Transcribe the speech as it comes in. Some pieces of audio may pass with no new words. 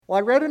Well,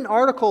 I read an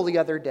article the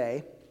other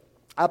day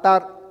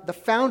about the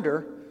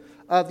founder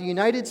of the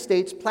United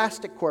States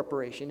Plastic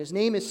Corporation. His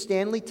name is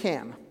Stanley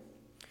Tam.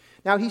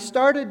 Now, he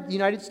started the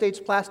United States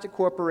Plastic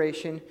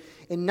Corporation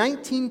in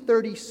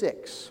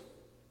 1936,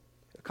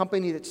 a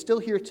company that's still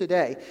here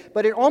today,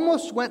 but it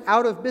almost went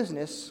out of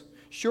business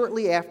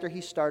shortly after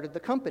he started the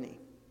company.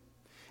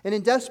 And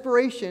in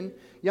desperation,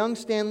 young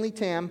Stanley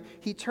Tam,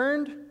 he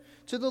turned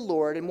to the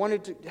Lord and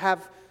wanted to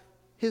have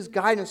his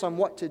guidance on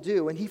what to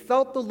do. And he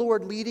felt the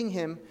Lord leading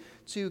him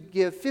to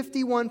give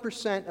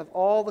 51% of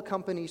all the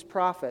company's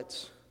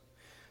profits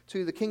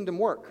to the kingdom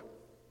work.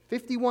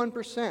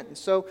 51%. And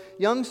so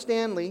young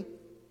Stanley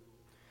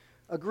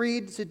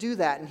agreed to do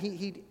that. And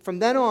he from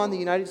then on, the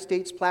United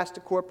States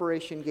Plastic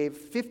Corporation gave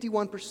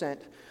 51%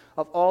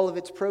 of all of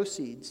its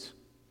proceeds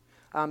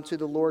to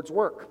the Lord's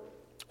work.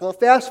 Well,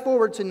 fast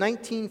forward to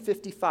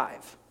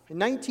 1955. In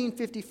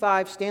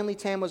 1955, Stanley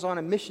Tam was on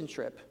a mission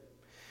trip.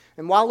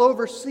 And while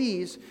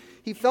overseas,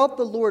 he felt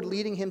the Lord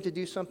leading him to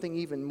do something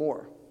even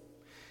more.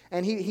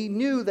 And he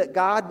knew that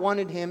God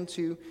wanted him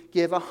to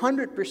give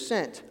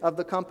 100% of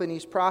the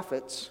company's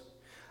profits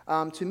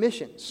to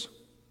missions.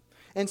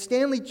 And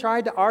Stanley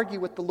tried to argue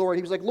with the Lord.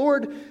 He was like,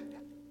 Lord,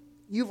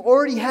 you've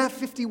already have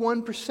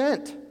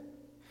 51%.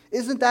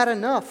 Isn't that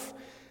enough?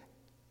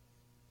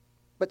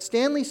 But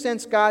Stanley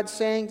sensed God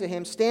saying to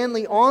him,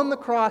 Stanley, on the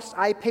cross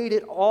I paid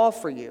it all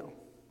for you.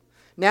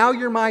 Now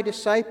you're my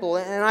disciple,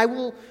 and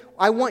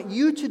I want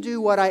you to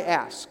do what I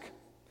ask.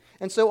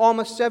 And so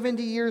almost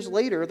 70 years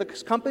later, the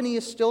company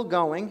is still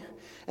going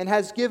and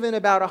has given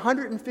about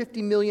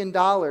 $150 million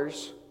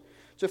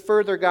to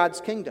further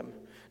God's kingdom.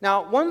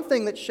 Now, one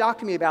thing that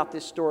shocked me about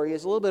this story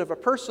is a little bit of a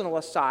personal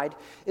aside,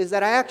 is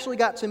that I actually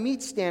got to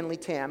meet Stanley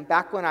Tam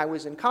back when I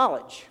was in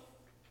college.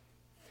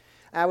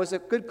 I was a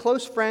good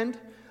close friend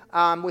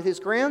with his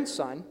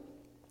grandson,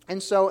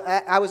 and so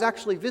I was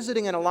actually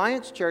visiting an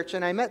Alliance church,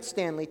 and I met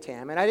Stanley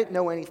Tam, and I didn't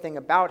know anything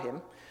about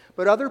him,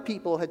 but other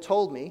people had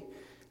told me,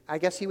 I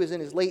guess he was in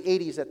his late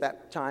 80s at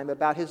that time,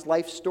 about his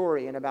life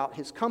story and about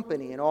his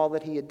company and all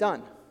that he had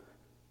done.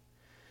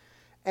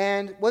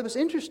 And what was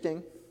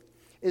interesting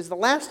is the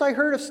last I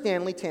heard of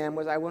Stanley Tam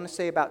was, I want to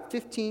say about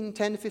 10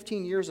 to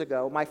 15 years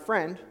ago, my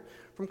friend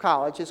from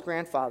college, his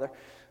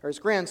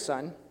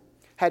grandson,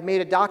 had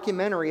made a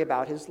documentary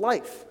about his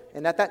life.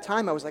 And at that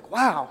time I was like,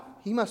 wow,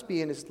 he must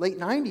be in his late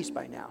 90s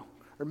by now,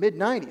 or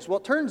mid-90s. Well,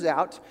 it turns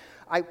out,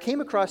 I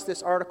came across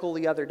this article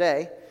the other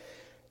day,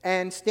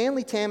 and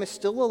Stanley Tam is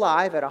still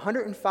alive at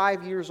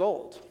 105 years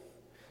old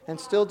and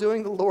still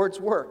doing the Lord's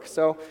work.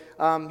 So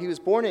he was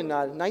born in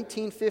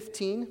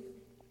 1915,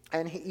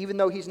 and even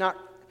though he's not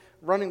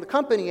running the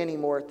company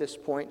anymore at this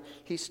point,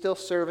 he's still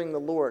serving the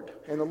Lord.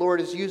 And the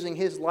Lord is using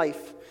his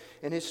life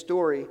and his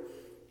story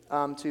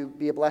to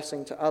be a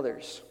blessing to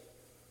others.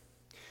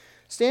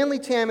 Stanley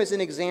Tam is an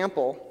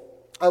example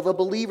of a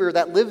believer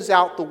that lives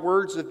out the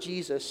words of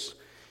Jesus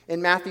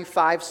in Matthew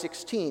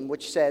 5:16,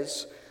 which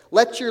says,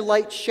 "Let your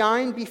light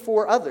shine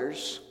before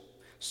others,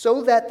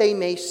 so that they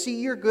may see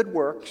your good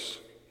works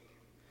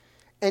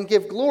and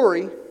give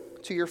glory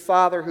to your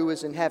Father who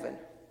is in heaven."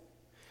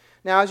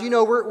 Now, as you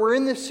know, we're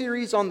in this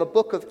series on the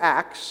book of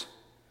Acts,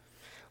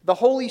 the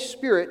Holy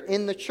Spirit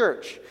in the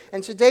church.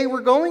 And today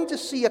we're going to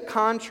see a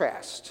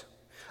contrast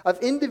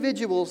of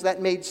individuals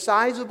that made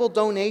sizable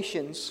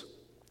donations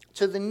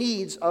to the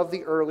needs of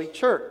the early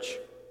church.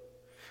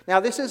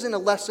 Now, this isn't a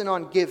lesson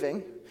on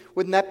giving.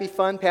 Wouldn't that be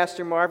fun?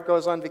 Pastor Marv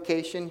goes on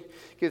vacation,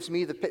 gives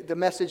me the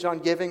message on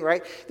giving,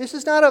 right? This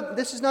is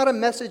not a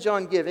message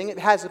on giving. It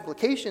has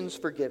implications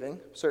for giving,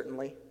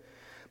 certainly.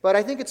 But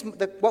I think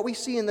what we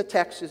see in the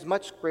text is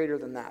much greater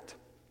than that.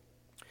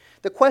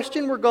 The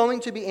question we're going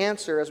to be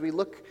answer as we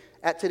look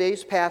at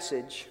today's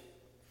passage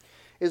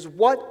is,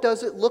 what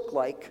does it look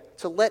like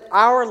to let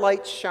our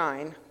light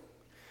shine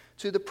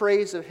to the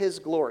praise of His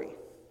glory?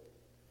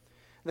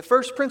 The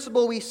first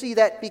principle, we see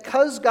that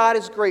because God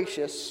is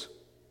gracious,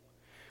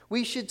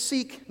 we should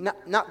seek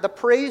not the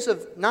praise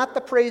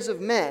of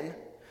men,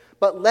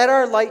 but let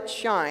our light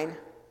shine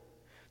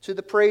to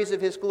the praise of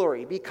His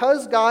glory.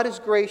 Because God is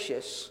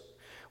gracious,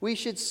 we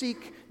should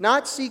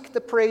not seek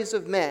the praise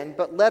of men,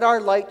 but let our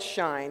light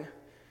shine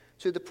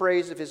to the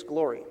praise of His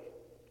glory.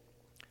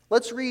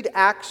 Let's read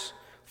Acts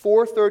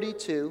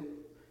 4:32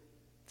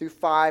 through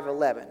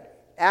 5:11.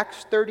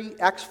 Acts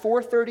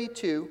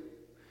 4:32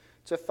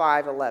 to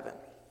 5:11.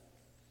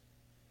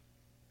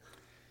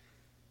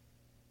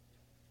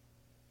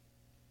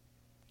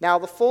 Now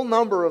the full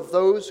number of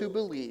those who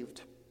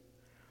believed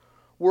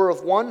were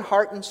of one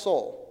heart and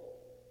soul.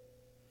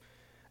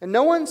 And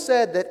no one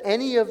said that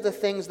any of the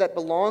things that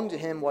belonged to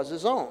him was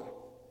his own,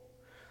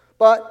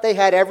 but they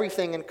had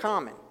everything in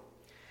common.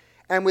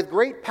 And with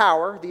great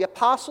power, the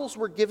apostles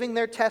were giving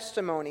their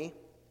testimony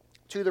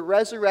to the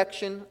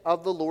resurrection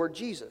of the Lord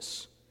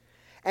Jesus.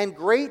 And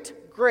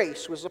great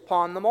grace was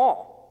upon them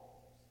all.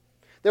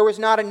 There was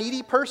not a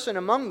needy person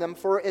among them,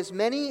 for as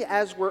many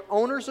as were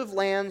owners of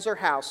lands or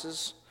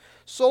houses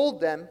sold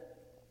them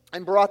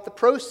and brought the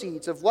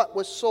proceeds of what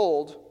was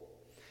sold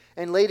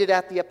and laid it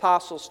at the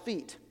apostles'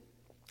 feet.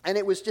 And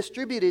it was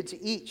distributed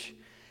to each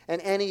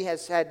and any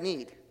has had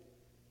need.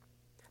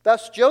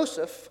 Thus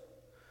Joseph,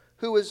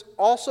 who was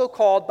also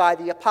called by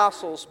the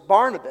apostles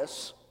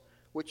Barnabas,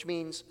 which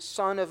means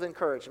son of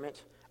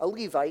encouragement, a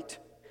Levite,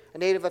 a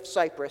native of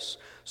Cyprus,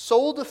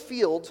 sold a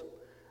field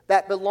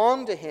that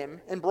belonged to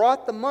him and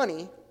brought the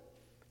money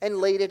and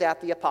laid it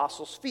at the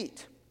apostles'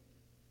 feet.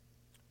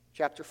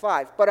 Chapter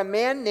 5. But a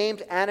man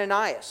named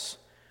Ananias,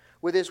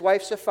 with his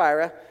wife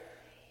Sapphira,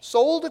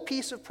 sold a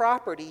piece of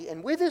property,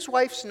 and with his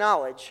wife's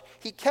knowledge,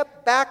 he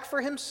kept back for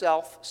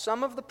himself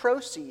some of the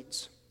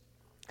proceeds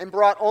and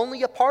brought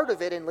only a part of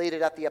it and laid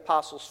it at the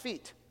apostles'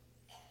 feet.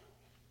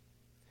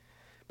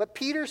 But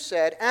Peter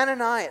said,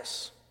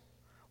 Ananias,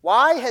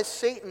 why has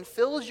Satan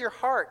filled your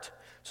heart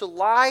to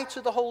lie to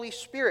the Holy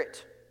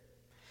Spirit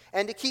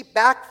and to keep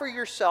back for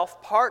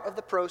yourself part of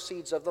the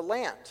proceeds of the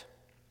land?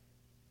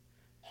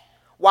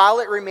 While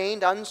it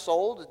remained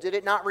unsold, did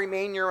it not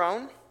remain your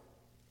own?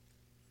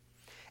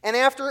 And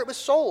after it was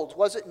sold,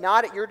 was it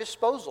not at your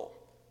disposal?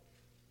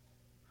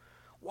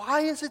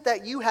 Why is it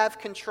that you have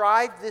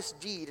contrived this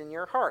deed in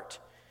your heart?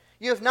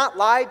 You have not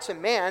lied to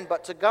man,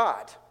 but to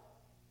God.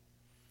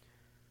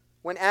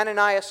 When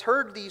Ananias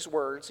heard these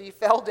words, he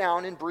fell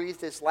down and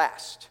breathed his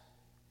last.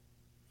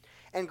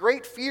 And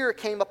great fear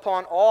came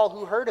upon all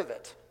who heard of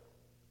it.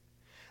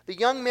 The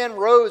young man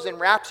rose and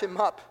wrapped him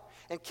up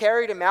and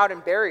carried him out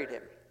and buried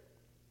him.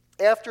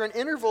 After an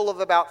interval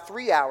of about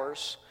 3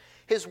 hours,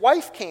 his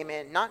wife came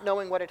in, not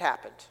knowing what had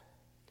happened.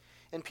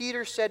 And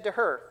Peter said to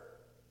her,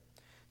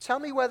 Tell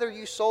me whether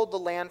you sold the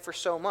land for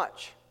so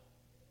much.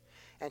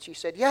 And she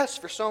said, Yes,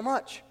 for so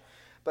much.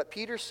 But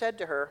Peter said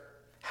to her,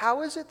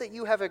 How is it that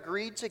you have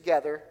agreed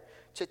together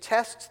to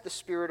test the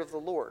Spirit of the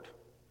Lord?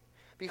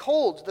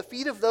 Behold, the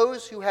feet of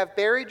those who have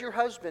buried your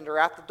husband are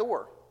at the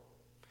door,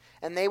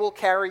 and they will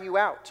carry you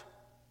out.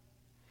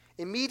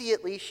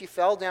 Immediately she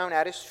fell down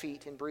at his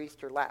feet and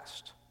breathed her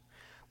last.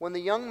 When the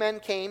young men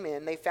came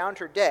in, they found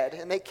her dead,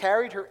 and they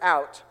carried her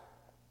out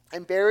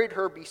and buried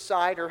her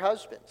beside her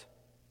husband.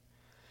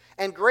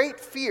 And great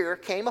fear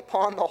came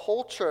upon the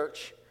whole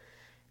church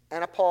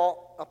and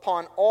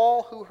upon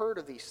all who heard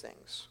of these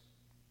things.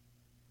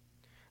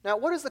 Now,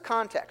 what is the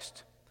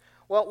context?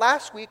 Well,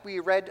 last week we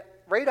read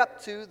right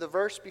up to the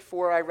verse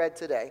before I read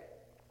today,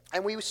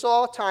 and we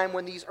saw a time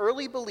when these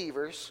early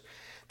believers,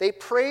 they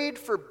prayed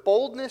for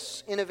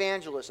boldness in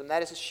evangelism,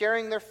 that is,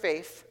 sharing their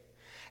faith.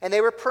 And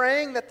they were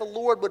praying that the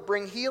Lord would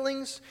bring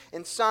healings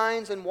and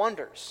signs and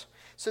wonders.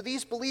 So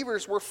these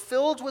believers were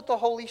filled with the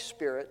Holy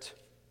Spirit.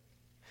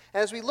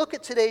 As we look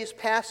at today's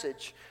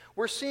passage,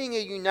 we're seeing a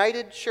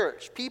united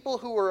church, people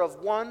who are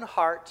of one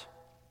heart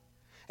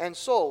and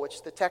soul,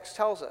 which the text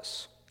tells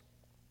us.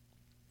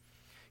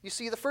 You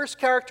see, the first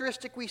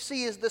characteristic we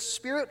see is the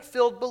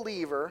Spirit-filled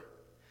believer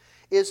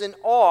is in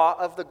awe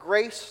of the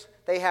grace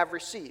they have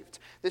received.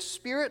 The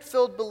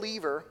Spirit-filled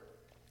believer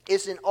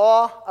is in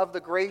awe of the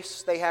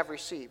grace they have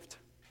received.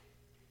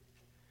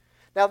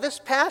 Now this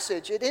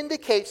passage, it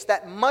indicates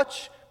that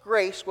much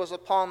grace was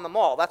upon them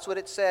all. That's what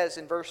it says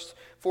in verse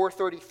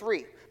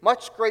 433.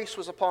 Much grace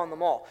was upon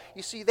them all.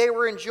 You see, they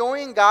were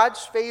enjoying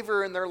God's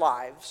favor in their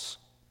lives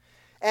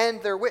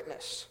and their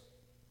witness.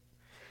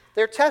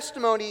 Their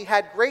testimony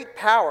had great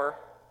power,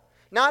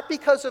 not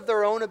because of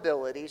their own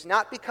abilities,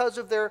 not because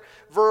of their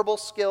verbal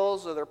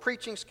skills or their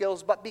preaching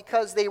skills, but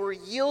because they were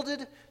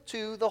yielded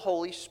to the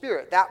Holy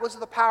Spirit. That was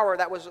the power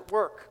that was at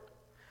work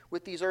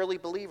with these early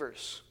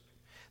believers.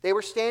 They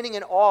were standing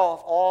in awe of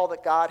all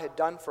that God had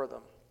done for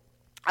them.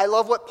 I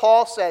love what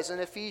Paul says in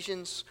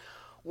Ephesians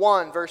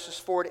 1, verses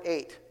 4 to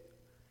 8.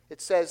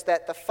 It says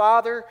that the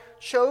Father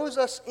chose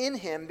us in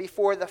him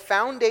before the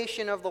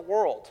foundation of the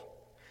world,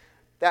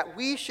 that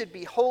we should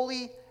be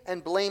holy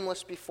and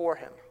blameless before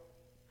him.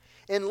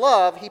 In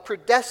love, he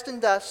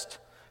predestined us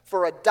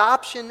for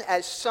adoption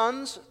as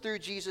sons through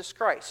Jesus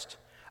Christ,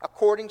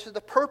 according to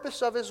the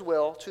purpose of his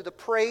will, to the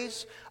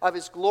praise of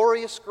his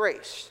glorious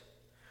grace,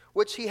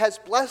 which he has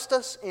blessed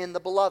us in the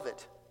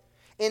Beloved.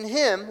 In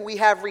him we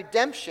have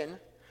redemption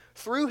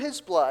through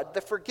his blood,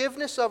 the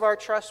forgiveness of our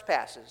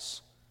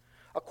trespasses,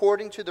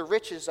 according to the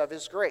riches of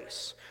his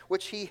grace,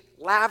 which he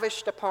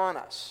lavished upon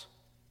us.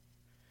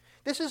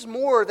 This is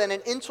more than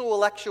an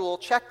intellectual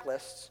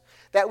checklist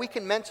that we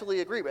can mentally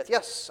agree with.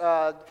 Yes,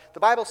 the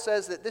Bible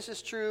says that this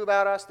is true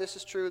about us, this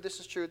is true, this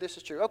is true, this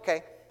is true.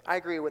 Okay, I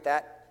agree with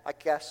that, I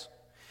guess.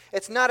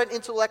 It's not an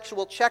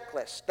intellectual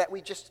checklist that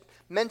we just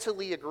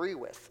mentally agree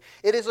with.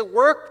 It is a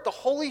work the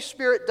Holy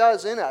Spirit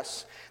does in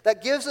us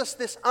that gives us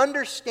this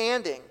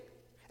understanding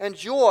and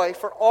joy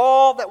for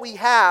all that we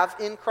have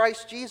in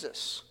Christ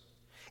Jesus.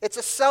 It's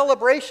a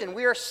celebration.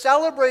 We are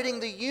celebrating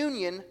the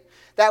union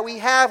that we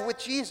have with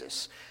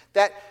Jesus,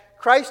 that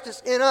Christ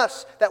is in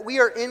us, that we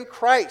are in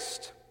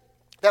Christ.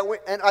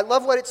 And I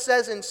love what it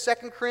says in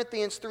 2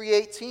 Corinthians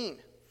 3:18.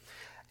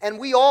 And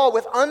we all,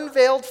 with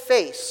unveiled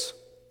face,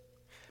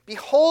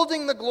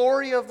 beholding the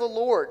glory of the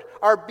Lord,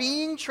 are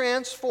being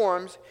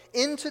transformed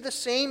into the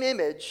same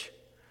image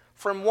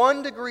from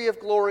one degree of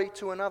glory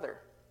to another.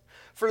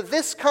 For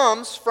this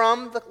comes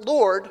from the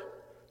Lord,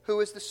 who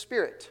is the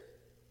Spirit.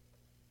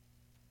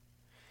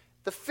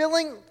 The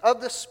filling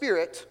of the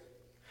Spirit,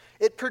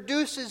 it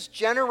produces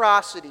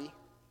generosity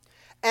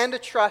and a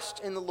trust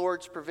in the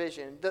Lord's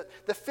provision.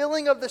 The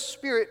filling of the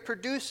Spirit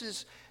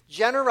produces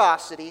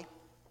generosity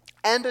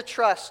and a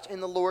trust in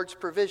the Lord's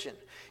provision.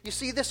 You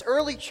see, this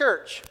early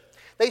church,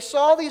 they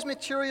saw these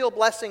material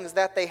blessings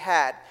that they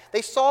had.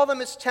 They saw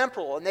them as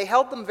temporal, and they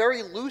held them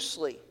very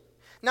loosely,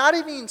 not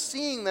even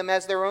seeing them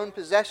as their own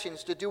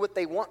possessions to do what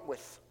they want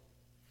with.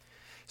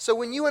 So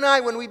when you and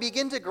I, when we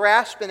begin to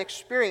grasp and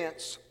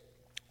experience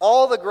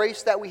all the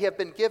grace that we have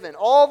been given,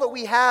 all that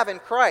we have in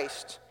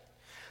Christ,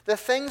 the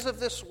things of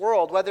this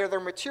world, whether they're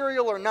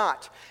material or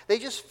not, they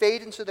just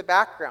fade into the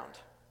background.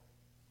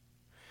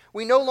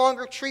 We no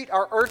longer treat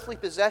our earthly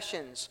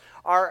possessions,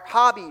 our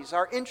hobbies,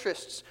 our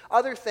interests,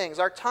 other things,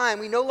 our time.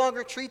 We no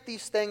longer treat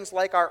these things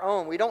like our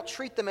own. We don't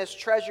treat them as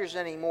treasures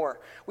anymore.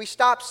 We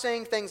stop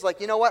saying things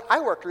like, you know what, I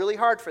worked really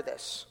hard for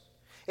this.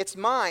 It's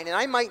mine, and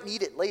I might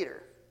need it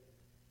later.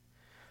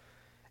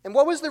 And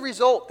what was the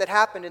result that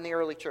happened in the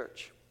early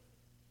church?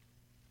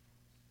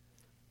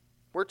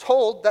 We're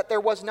told that there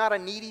was not a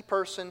needy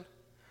person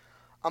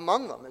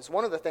among them, is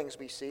one of the things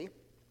we see.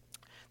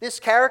 This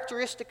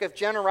characteristic of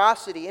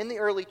generosity in the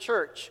early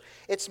church,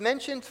 it's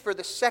mentioned for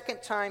the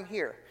second time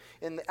here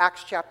in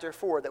Acts chapter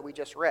 4 that we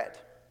just read.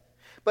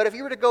 But if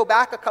you were to go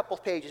back a couple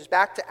pages,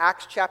 back to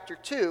Acts chapter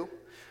 2,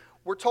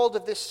 we're told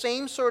of this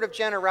same sort of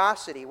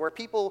generosity where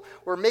people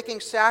were making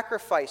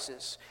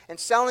sacrifices and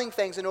selling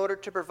things in order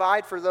to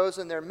provide for those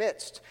in their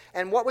midst.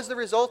 And what was the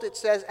result? It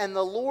says, and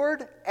the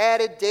Lord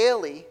added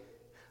daily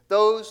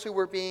those who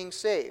were being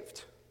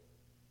saved.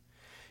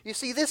 You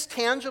see, this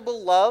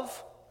tangible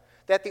love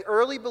that the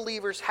early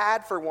believers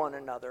had for one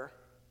another,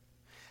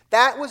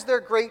 that was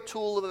their great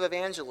tool of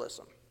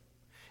evangelism.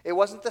 It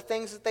wasn't the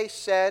things that they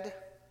said.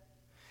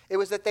 It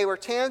was that they were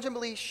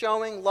tangibly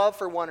showing love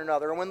for one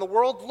another. And when the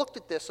world looked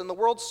at this and the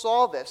world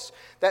saw this,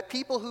 that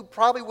people who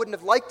probably wouldn't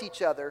have liked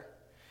each other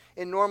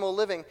in normal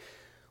living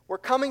were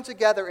coming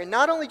together and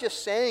not only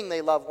just saying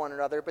they love one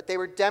another, but they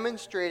were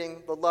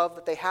demonstrating the love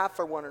that they have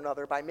for one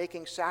another by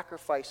making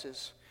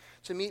sacrifices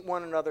to meet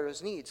one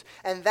another's needs.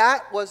 And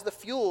that was the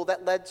fuel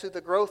that led to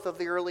the growth of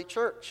the early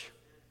church.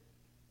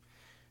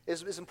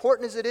 As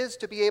important as it is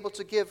to be able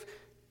to give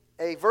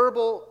a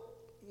verbal,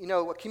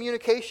 a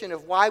communication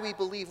of why we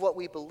believe what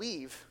we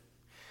believe,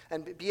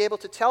 and be able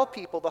to tell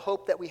people the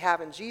hope that we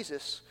have in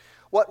Jesus,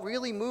 what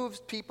really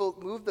moved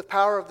the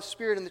power of the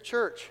Spirit in the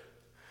church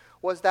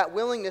was that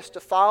willingness to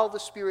follow the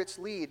Spirit's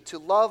lead, to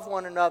love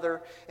one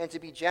another, and to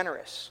be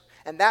generous.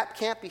 And that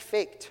can't be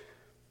faked.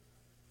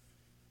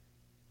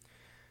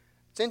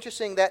 It's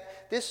interesting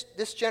that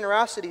this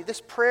generosity,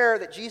 this prayer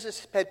that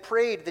Jesus had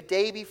prayed the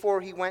day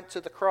before he went to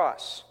the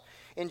cross.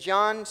 In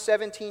John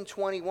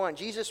 17:21,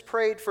 Jesus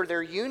prayed for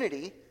their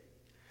unity,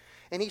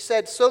 and he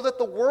said, so that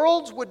the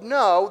worlds would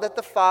know that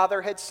the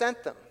Father had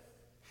sent them.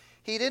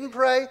 He didn't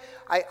pray,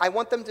 I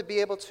want them to be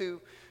able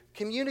to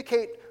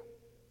communicate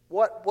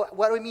what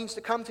it means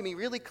to come to me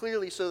really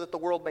clearly so that the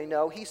world may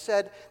know. He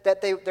said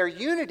that their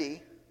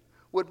unity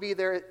would be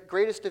their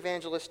greatest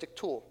evangelistic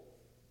tool.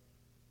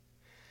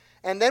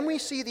 And then we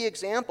see the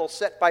example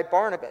set by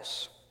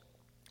Barnabas.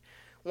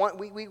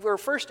 We were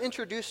first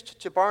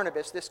introduced to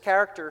Barnabas, this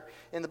character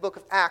in the book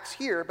of Acts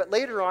here, but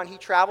later on he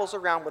travels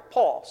around with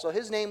Paul. So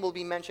his name will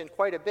be mentioned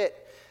quite a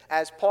bit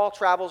as Paul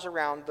travels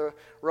around the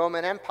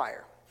Roman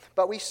Empire.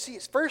 But we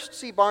first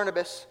see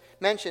Barnabas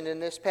mentioned in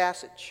this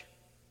passage.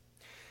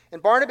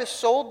 And Barnabas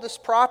sold this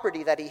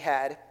property that he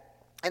had,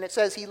 and it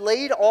says he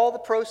laid all the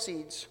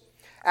proceeds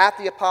at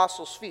the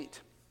apostles' feet.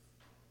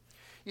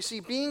 You see,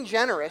 being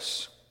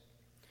generous,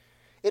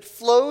 it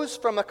flows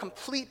from a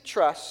complete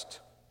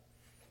trust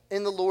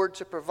in the Lord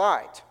to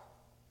provide.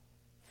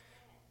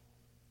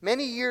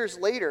 Many years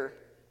later,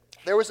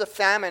 there was a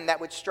famine that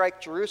would strike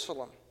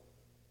Jerusalem.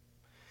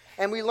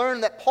 And we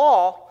learned that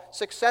Paul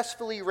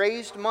successfully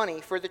raised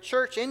money for the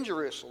church in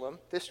Jerusalem,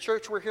 this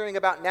church we're hearing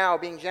about now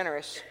being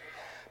generous.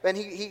 And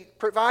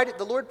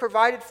the Lord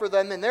provided for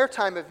them in their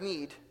time of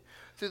need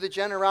through the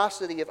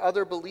generosity of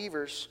other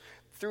believers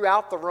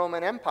throughout the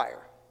Roman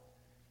Empire.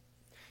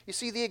 You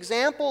see, the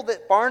example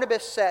that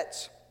Barnabas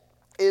sets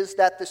is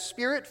that the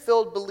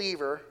Spirit-filled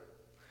believer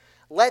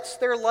lets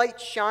their light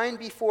shine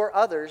before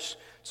others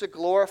to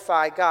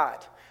glorify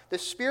God. The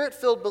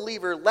Spirit-filled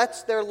believer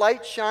lets their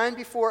light shine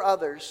before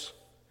others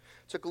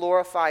to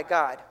glorify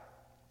God.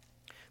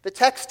 The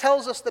text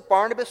tells us that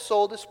Barnabas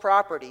sold his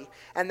property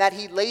and that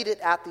he laid it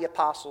at the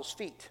apostles'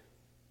 feet.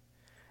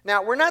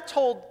 Now, we're not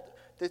told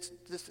the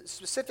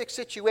specific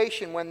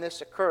situation when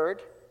this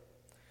occurred.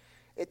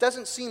 It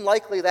doesn't seem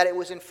likely that it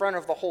was in front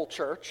of the whole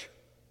church.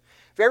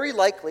 Very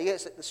likely,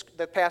 as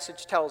the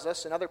passage tells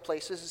us in other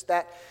places, is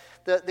that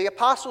the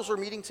apostles were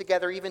meeting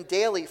together even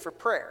daily for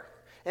prayer.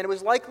 And it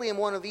was likely in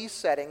one of these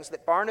settings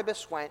that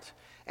Barnabas went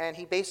and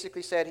he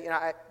basically said,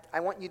 I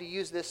want you to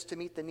use this to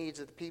meet the needs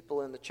of the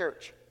people in the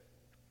church.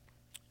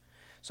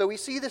 So we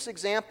see this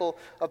example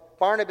of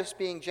Barnabas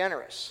being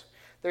generous.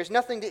 There's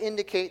nothing to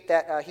indicate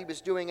that he was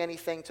doing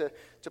anything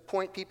to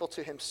point people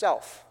to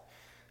himself.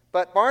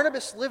 But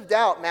Barnabas lived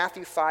out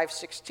Matthew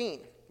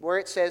 5:16. where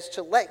it says,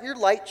 to let your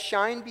light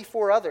shine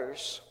before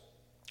others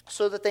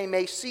so that they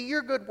may see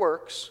your good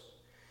works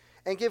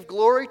and give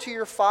glory to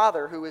your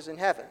Father who is in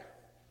heaven.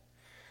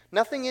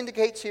 Nothing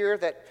indicates here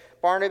that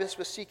Barnabas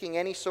was seeking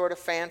any sort of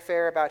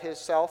fanfare about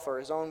himself or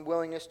his own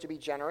willingness to be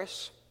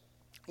generous.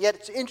 Yet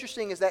it's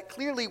interesting is that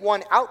clearly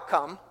one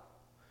outcome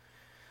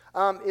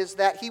is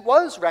that he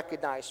was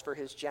recognized for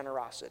his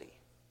generosity.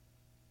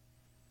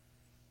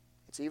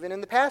 It's even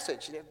in the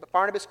passage.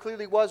 Barnabas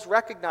clearly was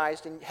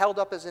recognized and held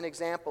up as an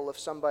example of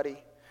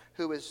somebody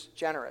who is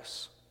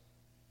generous.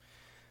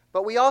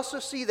 But we also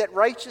see that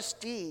righteous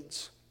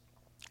deeds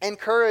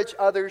encourage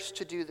others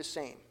to do the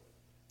same.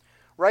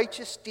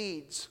 Righteous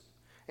deeds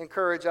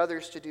encourage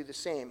others to do the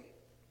same.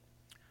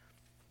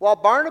 While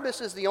Barnabas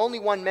is the only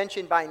one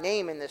mentioned by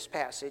name in this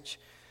passage,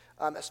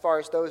 as far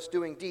as those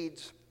doing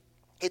deeds,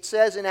 it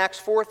says in Acts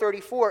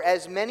 4:34,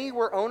 as many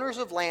were owners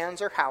of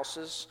lands or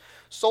houses,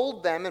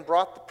 sold them and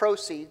brought the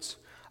proceeds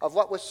of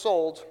what was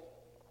sold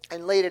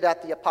and laid it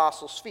at the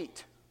apostles'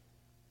 feet.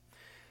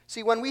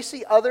 See, when we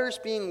see others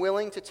being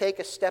willing to take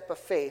a step of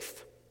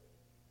faith,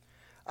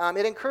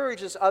 it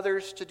encourages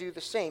others to do the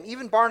same.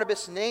 Even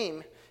Barnabas'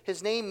 name,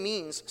 his name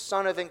means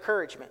son of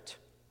encouragement.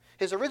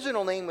 His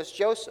original name was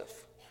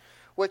Joseph,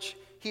 which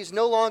he's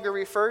no longer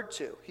referred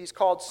to. He's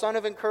called son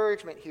of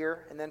encouragement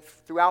here and then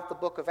throughout the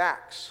book of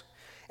Acts.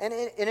 And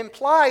it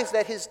implies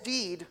that his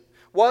deed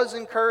was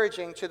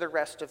encouraging to the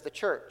rest of the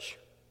church.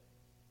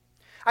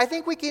 I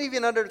think we can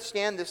even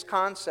understand this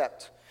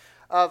concept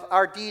of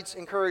our deeds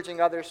encouraging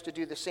others to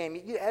do the same.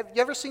 Have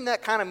you ever seen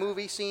that kind of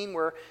movie scene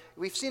where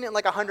we've seen it in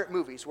like 100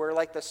 movies where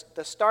like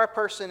the star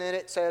person in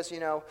it says,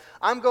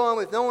 I'm going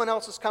with no one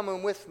else is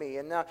coming with me.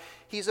 And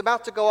he's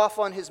about to go off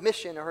on his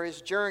mission or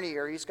his journey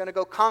or he's going to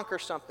go conquer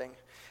something.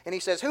 And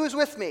he says, who's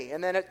with me?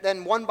 And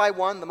then one by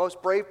one, the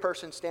most brave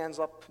person stands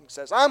up and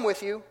says, I'm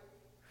with you.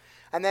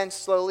 And then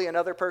slowly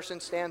another person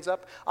stands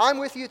up. I'm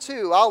with you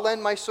too. I'll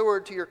lend my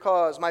sword to your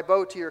cause, my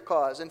bow to your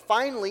cause. And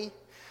finally,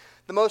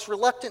 the most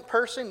reluctant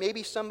person,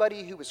 maybe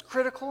somebody who was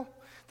critical,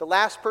 the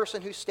last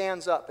person who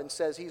stands up and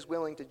says he's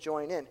willing to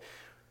join in.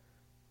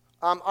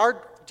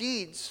 Our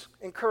deeds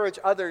encourage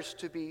others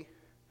to be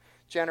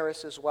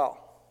generous as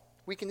well.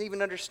 We can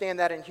even understand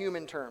that in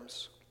human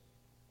terms.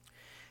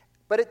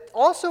 But it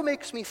also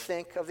makes me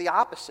think of the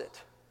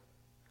opposite.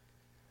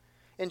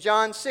 In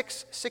John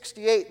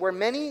 6:68, where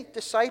many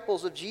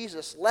disciples of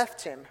Jesus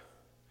left him,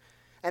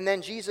 and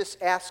then Jesus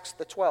asks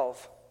the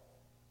 12,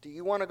 do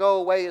you want to go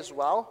away as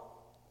well?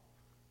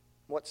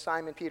 What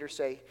Simon Peter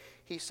say?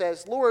 He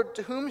says, Lord,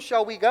 to whom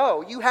shall we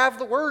go? You have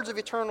the words of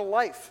eternal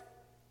life.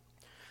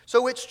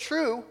 So it's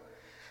true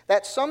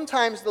that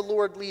sometimes the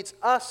Lord leads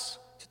us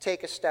to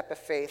take a step of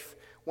faith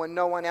when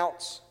no one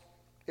else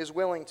is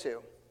willing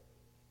to.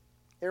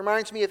 It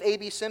reminds me of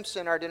A.B.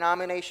 Simpson, our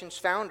denomination's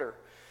founder,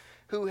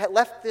 who had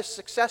left this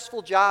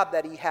successful job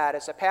that he had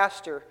as a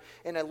pastor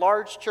in a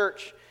large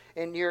church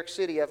in New York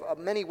City of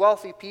many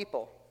wealthy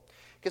people,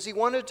 because he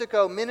wanted to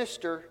go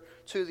minister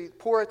to the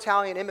poor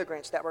Italian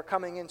immigrants that were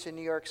coming into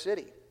New York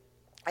City.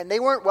 And they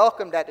weren't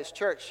welcomed at his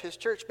church. His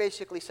church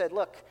basically said,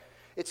 look,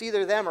 it's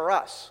either them or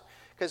us.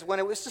 Because when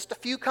it was just a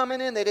few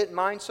coming in, they didn't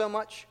mind so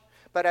much.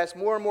 But as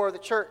more and more of the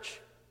church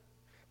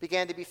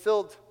began to be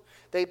filled,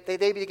 they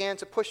began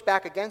to push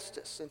back against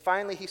us. And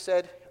finally he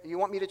said, you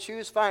want me to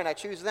choose? Fine, I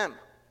choose them.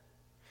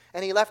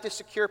 And he left his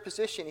secure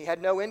position. He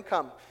had no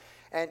income,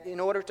 and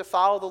in order to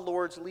follow the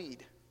Lord's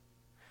lead.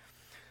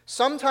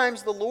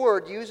 Sometimes the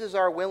Lord uses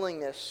our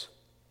willingness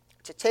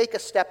to take a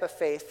step of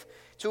faith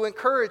to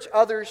encourage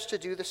others to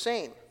do the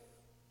same.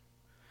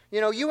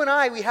 You and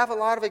I, we have a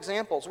lot of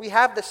examples. We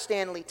have the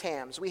Stanley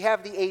Tams. We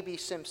have the A.B.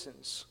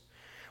 Simpsons.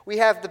 We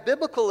have the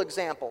biblical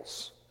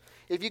examples.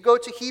 If you go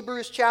to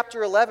Hebrews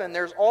chapter 11,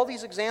 there's all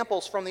these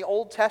examples from the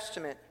Old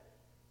Testament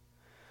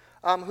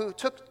who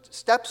took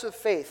steps of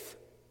faith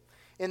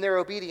in their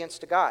obedience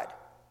to God.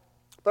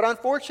 But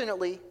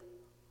unfortunately,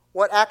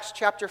 what Acts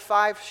chapter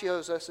 5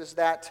 shows us is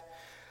that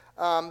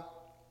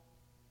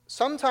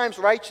sometimes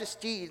righteous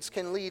deeds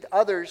can lead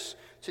others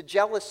to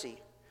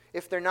jealousy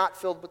if they're not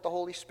filled with the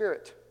Holy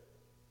Spirit.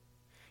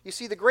 You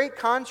see, the great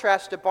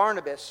contrast to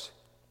Barnabas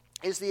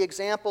is the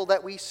example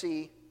that we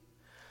see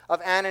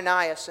of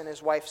Ananias and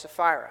his wife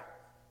Sapphira.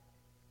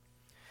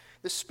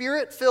 The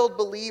Spirit-filled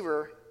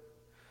believer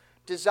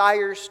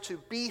desires to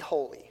be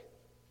holy,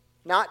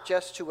 not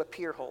just to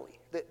appear holy.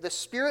 The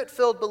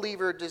Spirit-filled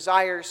believer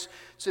desires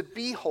to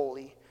be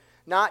holy,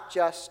 not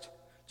just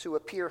to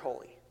appear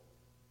holy.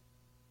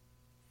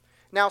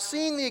 Now,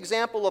 seeing the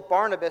example of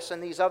Barnabas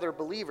and these other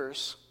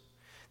believers,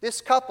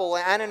 this couple,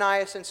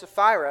 Ananias and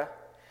Sapphira,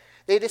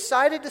 they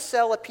decided to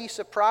sell a piece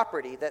of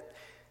property that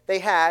they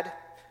had,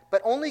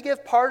 but only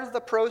give part of the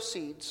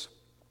proceeds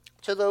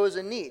to those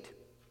in need.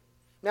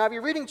 Now, if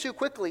you're reading too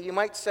quickly, you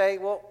might say,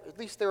 well, at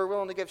least they were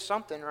willing to give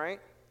something, right?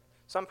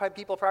 Some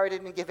people probably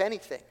didn't give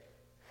anything.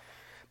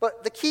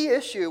 But the key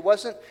issue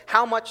wasn't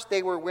how much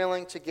they were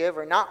willing to give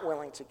or not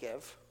willing to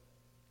give.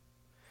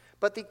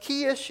 But the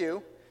key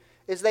issue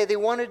is they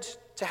wanted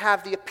to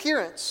have the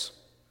appearance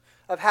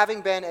of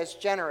having been as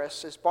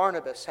generous as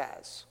Barnabas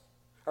has.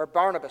 or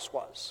Barnabas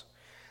was.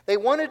 They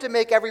wanted to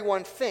make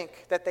everyone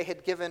think that they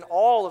had given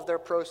all of their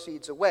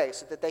proceeds away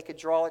so that they could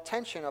draw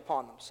attention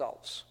upon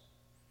themselves.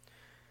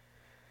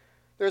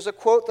 There's a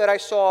quote that I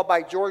saw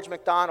by George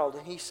MacDonald,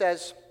 and he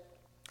says,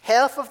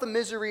 "Half of the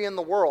misery in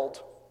the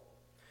world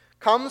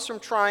comes from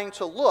trying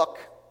to look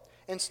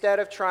instead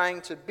of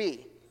trying to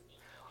be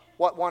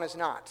what one is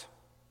not."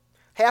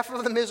 Half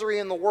of the misery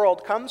in the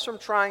world comes from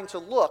trying to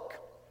look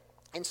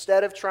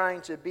instead of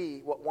trying to be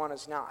what one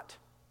is not.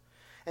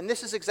 And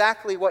this is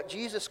exactly what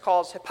Jesus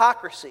calls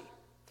hypocrisy,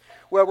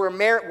 where we're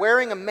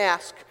wearing a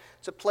mask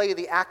to play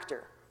the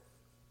actor.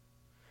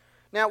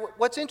 Now,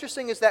 what's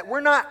interesting is that we're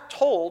not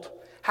told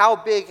how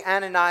big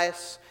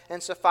Ananias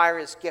and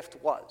Sapphira's gift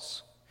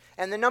was.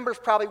 And the numbers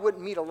probably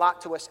wouldn't mean a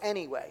lot to us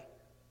anyway.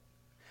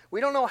 We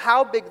don't know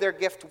how big their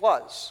gift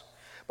was,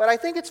 but I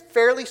think it's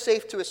fairly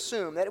safe to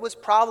assume that it was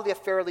probably a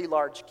fairly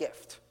large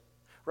gift.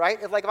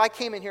 Right? If I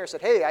came in here and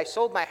said, "Hey, I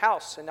sold my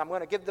house and I'm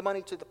going to give the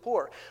money to the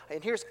poor,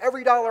 and here's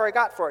every dollar I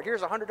got for it.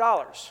 Here's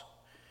 $100.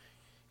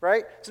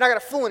 Right? It's not going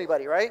to fool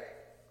anybody, right?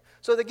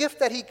 So the gift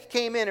that he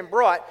came in and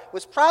brought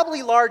was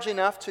probably large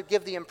enough to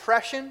give the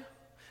impression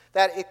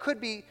that it could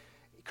be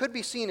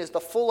seen as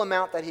the full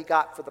amount that he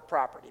got for the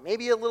property.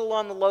 Maybe a little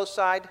on the low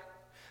side,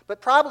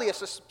 but probably a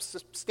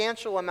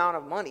substantial amount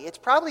of money. It's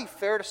probably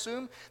fair to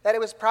assume that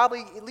it was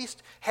probably at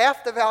least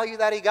half the value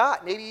that he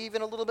got, maybe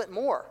even a little bit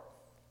more.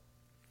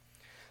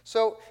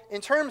 So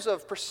in terms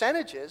of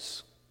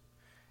percentages,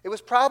 it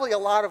was probably a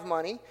lot of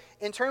money.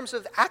 In terms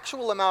of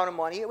actual amount of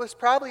money, it was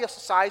probably a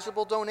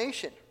sizable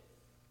donation.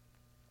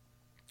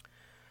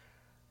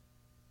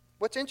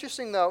 What's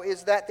interesting, though,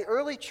 is that the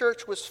early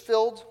church was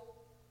filled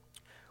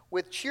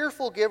with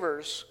cheerful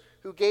givers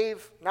who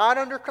gave not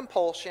under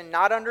compulsion,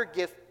 not under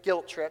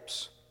guilt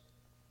trips.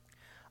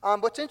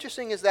 What's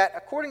interesting is that,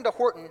 according to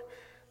Horton,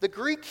 the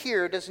Greek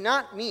here does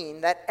not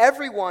mean that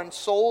everyone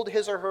sold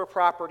his or her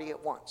property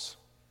at once.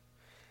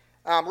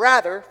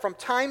 Rather, from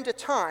time to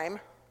time,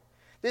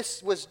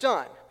 this was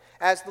done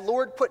as the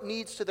Lord put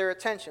needs to their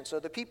attention. So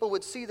the people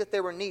would see that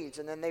there were needs,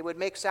 and then they would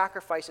make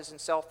sacrifices and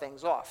sell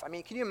things off. I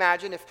mean, can you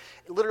imagine if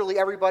literally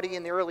everybody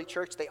in the early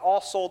church, they all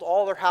sold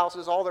all their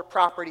houses, all their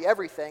property,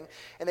 everything,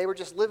 and they were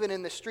just living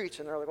in the streets,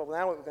 and they're like, well,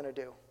 now what are we going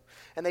to do?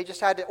 And they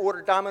just had to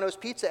order Domino's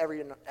pizza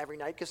every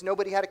night because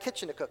nobody had a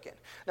kitchen to cook in.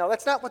 Now,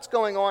 that's not what's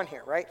going on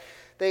here, right?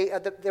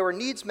 There were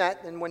needs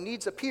met, and when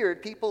needs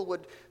appeared, people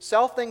would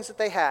sell things that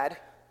they had,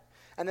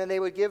 and then they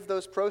would give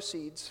those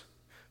proceeds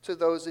to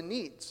those in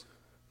need.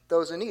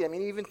 I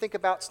mean, even think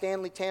about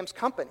Stanley Tam's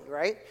company,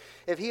 right?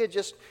 If he had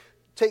just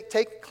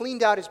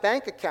cleaned out his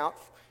bank account,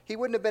 he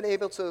wouldn't have been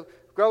able to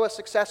grow a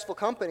successful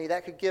company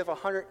that could give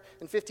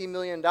 $150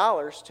 million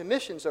to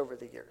missions over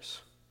the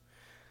years.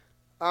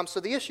 So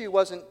the issue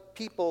wasn't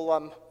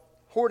people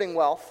hoarding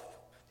wealth.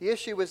 The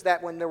issue was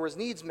that when there was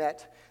needs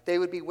met, they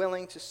would be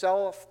willing to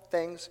sell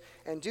things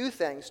and do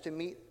things to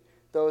meet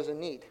those in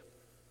need.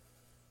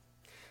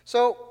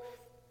 So,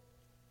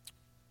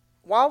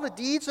 while the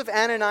deeds of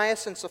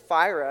Ananias and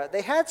Sapphira,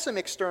 they had some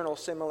external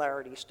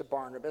similarities to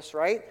Barnabas,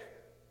 right?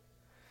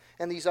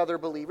 And these other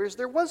believers,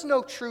 there was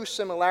no true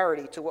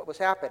similarity to what was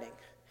happening.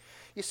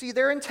 You see,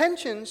 their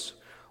intentions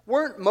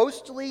weren't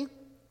mostly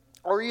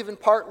or even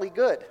partly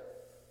good.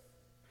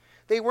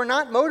 They were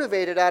not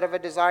motivated out of a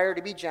desire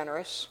to be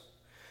generous,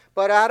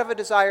 but out of a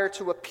desire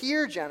to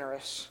appear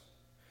generous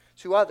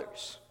to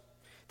others.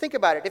 Think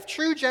about it. If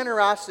true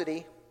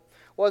generosity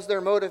was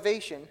their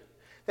motivation,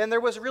 then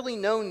there was really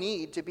no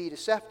need to be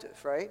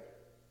deceptive, right?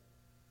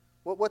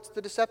 What's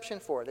the deception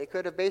for? They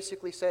could have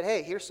basically said,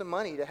 hey, here's some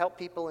money to help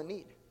people in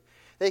need.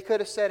 They could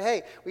have said,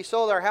 hey, we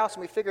sold our house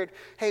and we figured,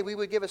 hey, we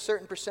would give a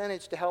certain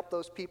percentage to help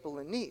those people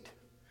in need.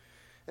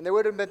 And there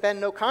would have been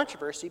no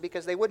controversy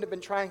because they wouldn't have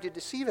been trying to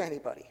deceive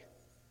anybody.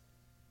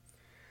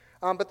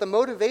 But the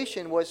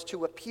motivation was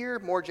to appear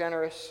more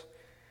generous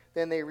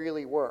than they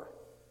really were.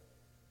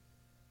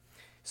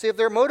 See, if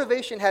their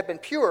motivation had been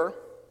pure,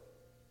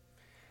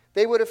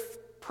 they would have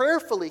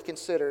prayerfully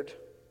considered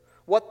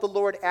what the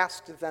Lord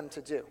asked of them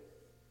to do.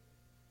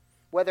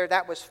 Whether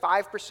that was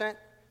 5%,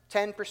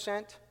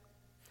 10%,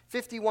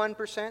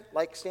 51%,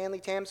 like Stanley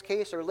Tam's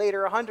case, or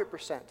later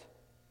 100%,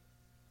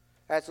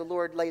 as the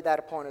Lord laid that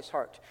upon his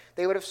heart.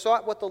 They would have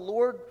sought what the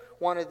Lord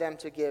wanted them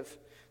to give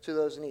to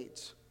those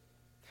needs.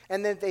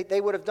 And then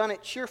they would have done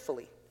it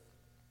cheerfully.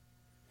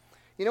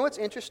 You know what's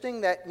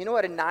interesting? You know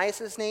what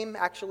Ananias' name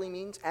actually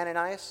means?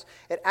 Ananias?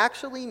 It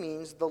actually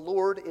means the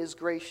Lord is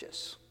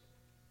gracious.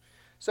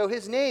 So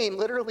his name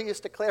literally is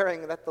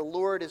declaring that the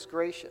Lord is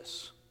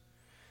gracious.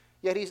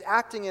 Yet he's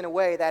acting in a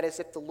way that is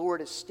if the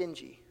Lord is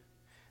stingy,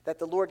 that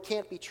the Lord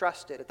can't be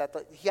trusted, that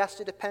he has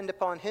to depend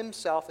upon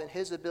himself and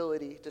his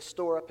ability to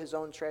store up his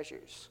own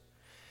treasures.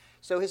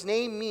 So his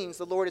name means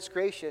the Lord is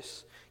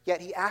gracious,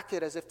 yet he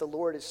acted as if the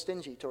Lord is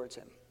stingy towards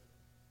him.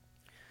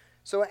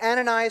 So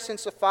Ananias and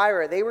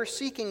Sapphira, they were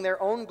seeking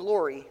their own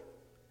glory,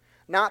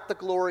 not the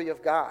glory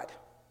of God.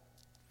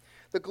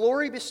 The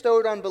glory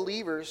bestowed on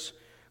believers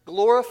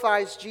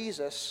glorifies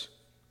Jesus,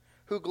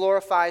 who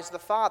glorifies the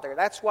Father.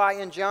 That's why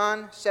in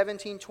John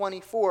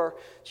 17:24,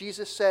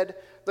 Jesus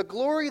said, "The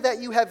glory that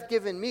you have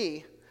given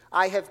me,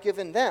 I have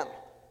given them."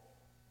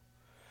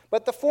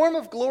 But the form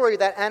of glory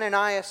that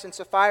Ananias and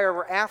Sapphira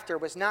were after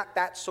was not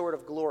that sort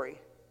of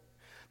glory.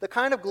 The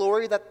kind of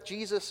glory that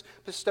Jesus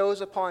bestows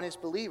upon his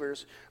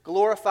believers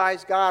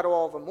glorifies God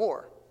all the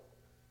more.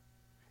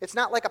 It's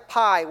not like a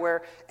pie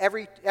where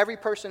every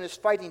person is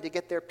fighting to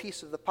get their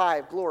piece of the pie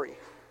of glory.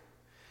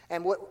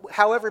 And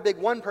however big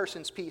one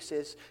person's piece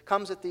is,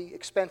 comes at the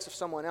expense of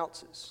someone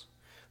else's.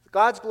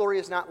 God's glory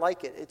is not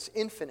like it. It's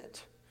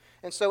infinite.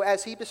 And so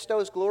as he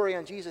bestows glory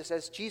on Jesus,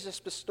 as Jesus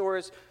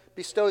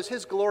bestows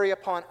his glory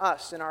upon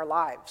us in our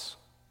lives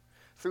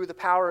through the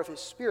power of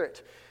his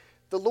Spirit,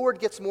 the Lord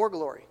gets more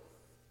glory,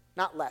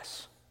 not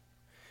less.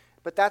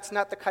 But that's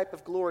not the type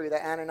of glory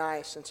that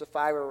Ananias and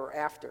Sapphira were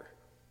after.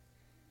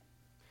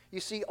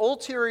 You see,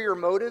 ulterior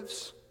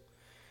motives,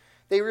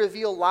 they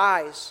reveal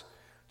lies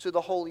to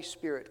the Holy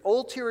Spirit.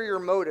 Ulterior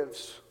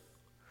motives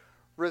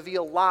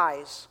reveal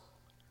lies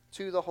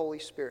to the Holy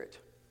Spirit.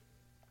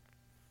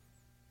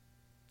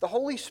 The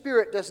Holy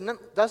Spirit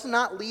does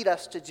not lead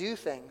us to do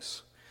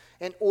things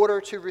in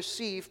order to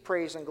receive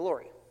praise and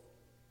glory.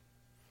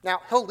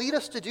 Now, he'll lead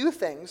us to do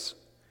things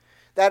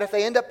that if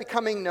they end up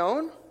becoming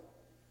known,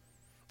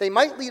 they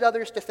might lead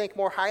others to think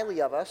more highly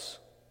of us,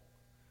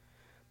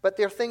 but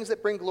they're things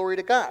that bring glory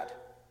to God.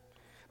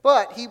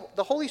 But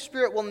the Holy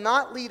Spirit will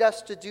not lead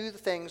us to do the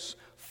things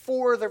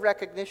for the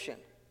recognition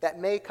that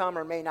may come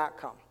or may not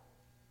come.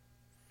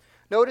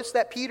 Notice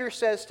that Peter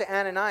says to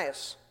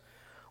Ananias,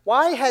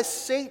 "Why has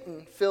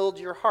Satan filled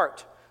your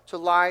heart to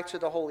lie to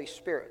the Holy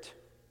Spirit?"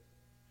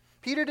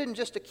 Peter didn't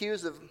just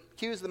accuse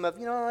them of,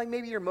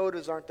 maybe your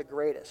motives aren't the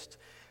greatest.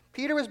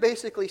 Peter was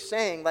basically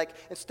saying,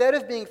 instead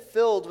of being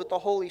filled with the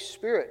Holy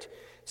Spirit,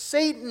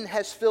 Satan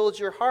has filled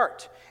your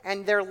heart,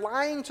 and they're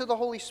lying to the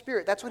Holy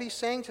Spirit. That's what he's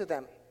saying to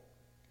them.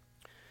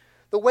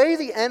 The way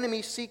the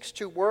enemy seeks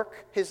to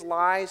work his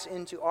lies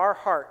into our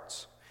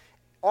hearts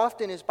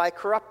often is by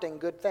corrupting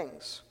good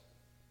things.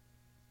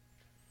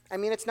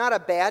 It's not a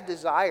bad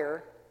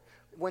desire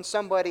when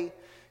somebody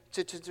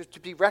to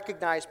be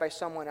recognized by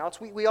someone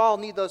else. We all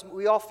need those.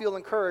 We all feel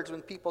encouraged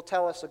when people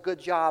tell us a good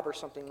job or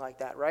something like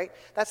that, right?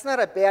 That's not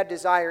a bad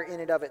desire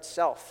in and of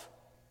itself.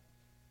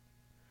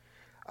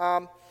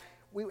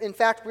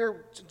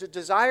 We're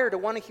desire to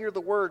want to hear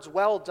the words,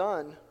 "Well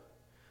done,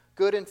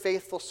 good and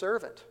faithful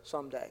servant,"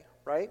 someday,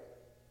 right?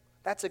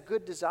 That's a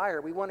good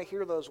desire. We want to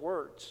hear those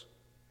words.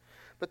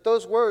 But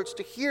those words,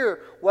 to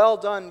hear, "Well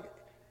done,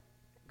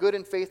 good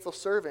and faithful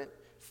servant,"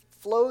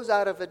 flows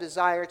out of a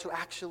desire to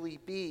actually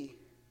be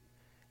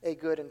a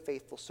good and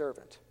faithful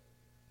servant,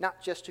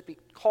 not just to be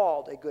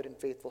called a good and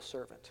faithful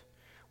servant.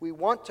 We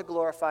want to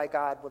glorify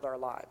God with our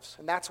lives,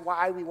 and that's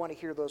why we want to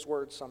hear those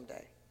words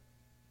someday.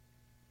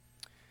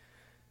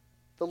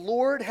 The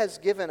Lord has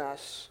given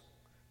us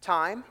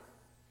time.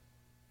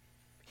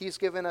 He's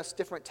given us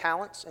different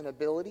talents and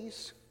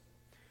abilities,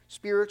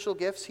 spiritual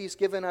gifts. He's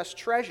given us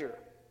treasure.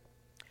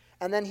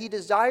 And then he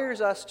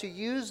desires us to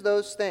use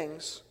those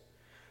things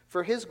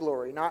for his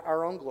glory, not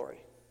our own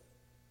glory.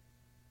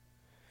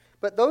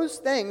 But those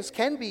things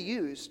can be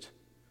used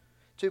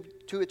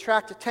to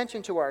attract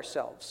attention to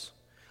ourselves.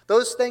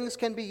 Those things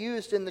can be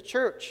used in the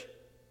church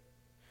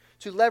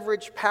to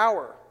leverage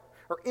power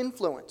or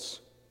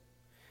influence.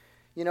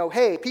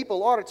 Hey,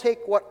 people ought to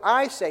take what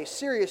I say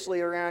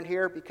seriously around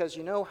here because,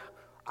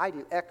 I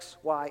do X,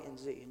 Y, and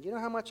Z. And you know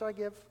how much I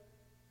give?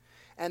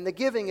 And the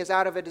giving is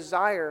out of a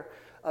desire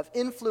of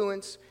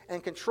influence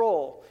and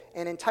control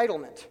and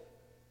entitlement.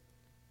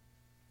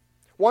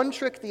 One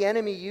trick the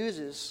enemy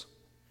uses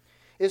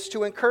is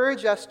to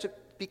encourage us to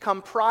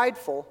become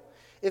prideful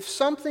if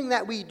something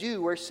that we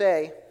do or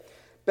say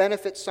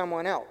benefits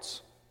someone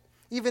else,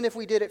 even if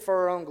we did it for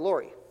our own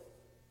glory.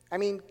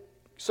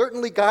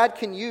 Certainly God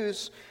can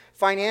use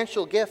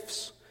financial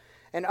gifts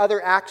and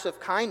other acts of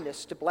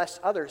kindness to bless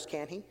others,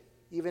 can't he?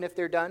 Even if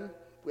they're done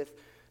with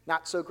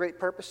not so great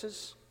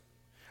purposes.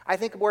 I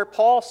think where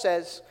Paul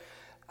says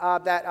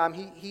that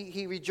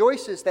he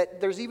rejoices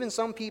that there's even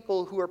some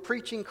people who are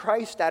preaching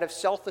Christ out of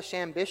selfish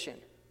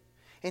ambition.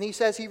 And he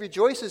says he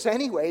rejoices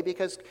anyway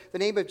because the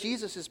name of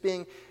Jesus is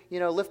being,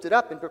 lifted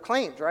up and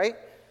proclaimed, right?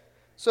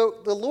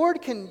 So the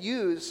Lord can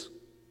use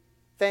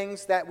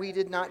things that we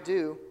did not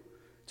do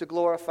to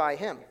glorify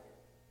him.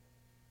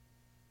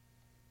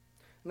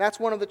 And that's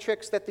one of the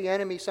tricks that the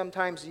enemy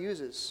sometimes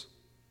uses,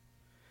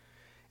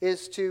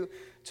 is to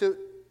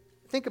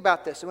think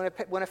about this.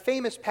 When a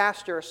famous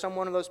pastor or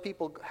one of those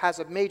people has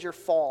a major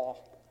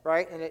fall,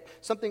 right, and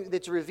something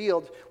that's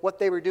revealed what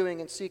they were doing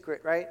in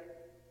secret, right?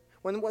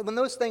 When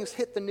those things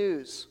hit the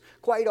news,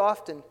 quite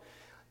often,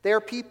 there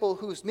are people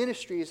whose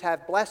ministries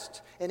have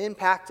blessed and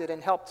impacted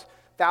and helped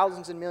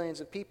thousands and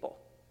millions of people.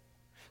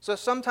 So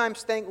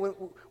sometimes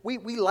we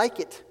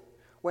like it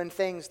when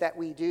things that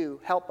we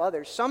do help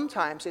others.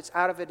 Sometimes it's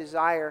out of a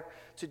desire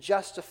to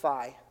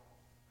justify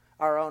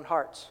our own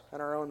hearts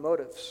and our own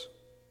motives.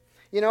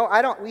 We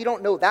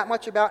don't know that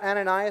much about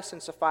Ananias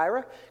and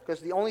Sapphira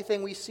because the only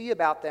thing we see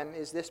about them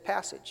is this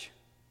passage.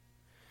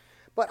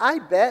 But I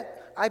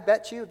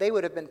bet you they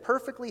would have been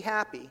perfectly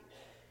happy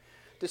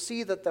to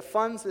see that the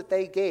funds that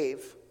they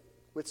gave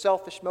with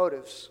selfish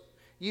motives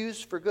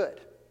used for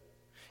good.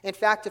 In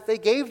fact, if they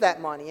gave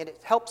that money and it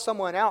helped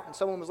someone out and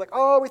someone was like,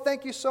 "Oh, we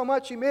thank you so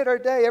much. You made our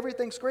day.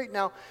 Everything's great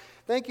now.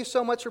 Thank you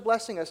so much for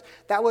blessing us."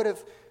 That would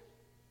have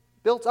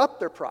built up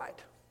their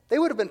pride. They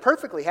would have been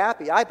perfectly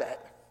happy, I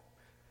bet,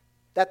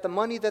 that the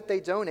money that they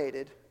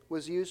donated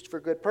was used for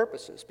good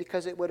purposes,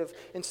 because it would have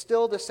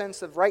instilled a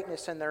sense of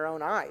rightness in their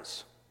own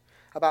eyes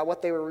about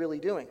what they were really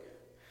doing.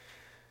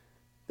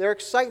 Their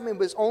excitement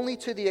was only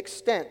to the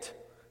extent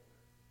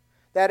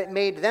that it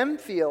made them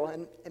feel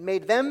and it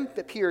made them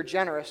appear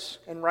generous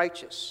and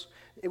righteous.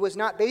 It was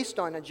not based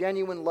on a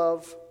genuine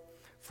love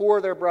for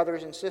their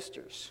brothers and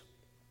sisters.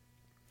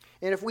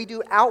 And if we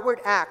do outward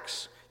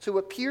acts to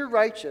appear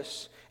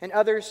righteous and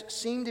others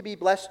seem to be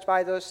blessed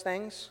by those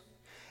things,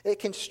 it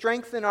can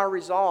strengthen our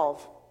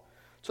resolve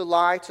to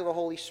lie to the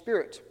Holy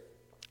Spirit.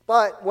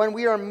 But when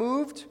we are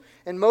moved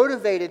and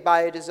motivated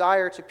by a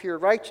desire to appear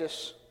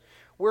righteous,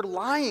 we're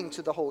lying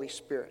to the Holy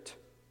Spirit.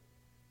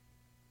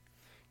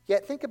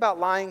 Yet think about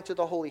lying to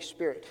the Holy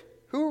Spirit.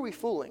 Who are we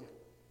fooling?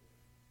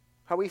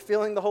 Are we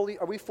fooling the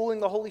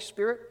Holy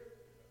Spirit?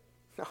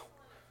 No.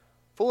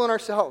 Fooling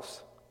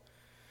ourselves.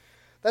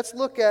 Let's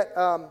look at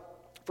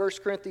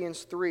 1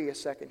 Corinthians 3 a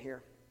second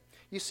here.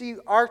 You see,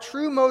 our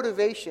true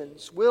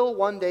motivations will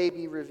one day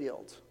be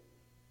revealed.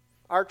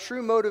 Our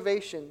true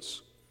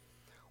motivations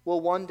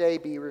will one day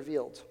be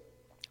revealed.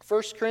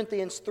 1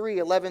 Corinthians 3,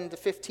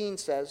 11-15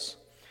 says,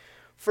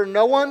 "For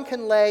no one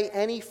can lay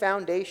any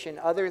foundation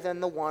other than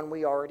the one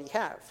we already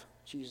have,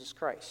 Jesus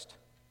Christ.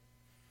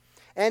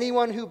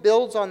 Anyone who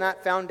builds on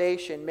that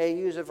foundation may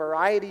use a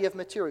variety of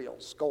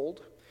materials,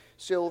 gold,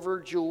 silver,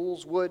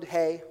 jewels, wood,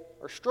 hay,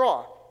 or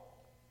straw.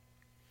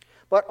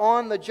 But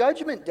on the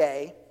judgment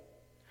day,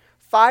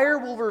 fire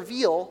will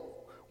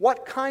reveal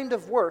what kind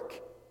of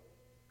work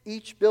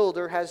each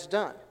builder has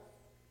done.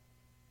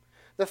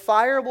 The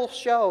fire will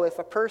show if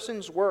a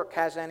person's work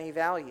has any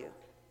value.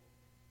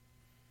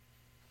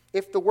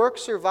 If the work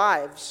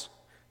survives,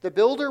 the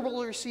builder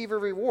will receive a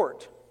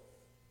reward.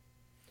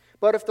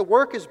 But if the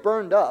work is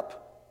burned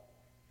up,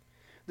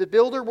 the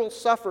builder will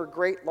suffer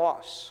great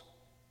loss.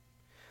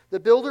 The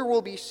builder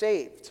will be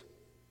saved,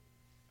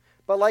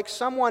 but like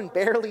someone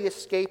barely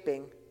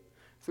escaping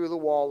through the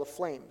wall of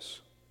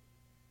flames."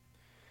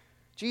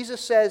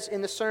 Jesus says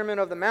in the Sermon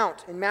on the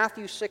Mount in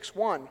Matthew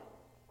 6:1,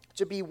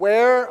 to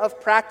beware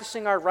of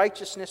practicing our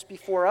righteousness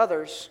before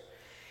others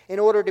in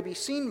order to be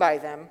seen by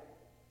them,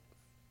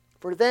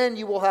 for then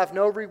you will have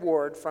no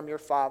reward from your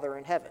Father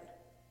in heaven.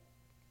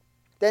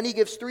 Then he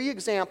gives 3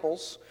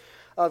 examples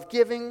of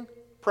giving,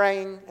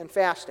 praying, and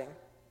fasting.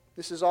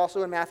 This is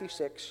also in Matthew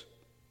 6.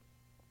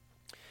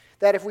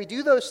 That if we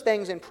do those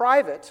things in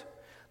private,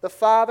 the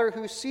Father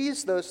who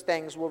sees those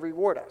things will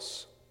reward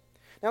us.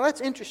 Now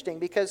that's interesting,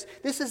 because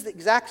this is the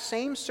exact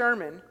same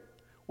sermon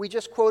we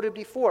just quoted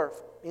before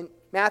in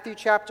Matthew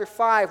chapter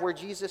 5, where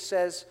Jesus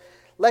says,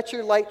 "Let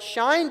your light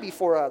shine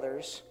before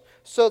others,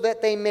 so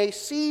that they may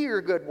see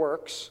your good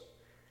works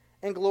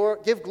and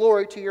give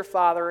glory to your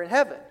Father in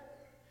heaven."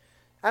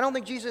 I don't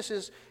think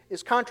Jesus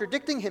is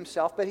contradicting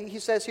himself, but he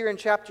says here in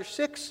chapter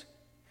 6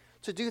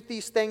 to do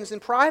these things in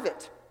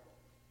private.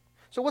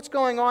 So what's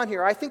going on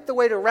here? I think the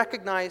way to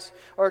recognize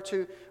or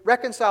to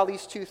reconcile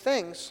these two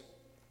things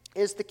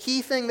is the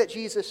key thing that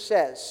Jesus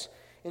says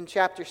in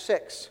chapter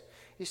 6.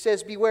 He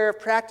says, "Beware of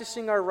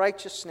practicing our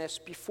righteousness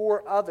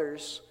before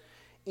others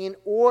in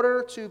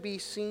order to be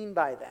seen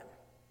by them."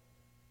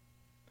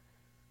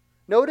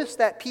 Notice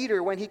that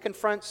Peter, when he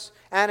confronts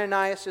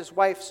Ananias'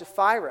 wife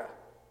Sapphira,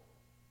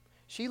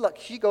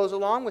 she goes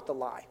along with the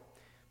lie.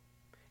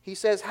 He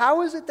says,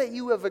 "How is it that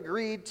you have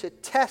agreed to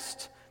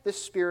test the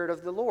Spirit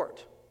of the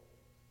Lord?"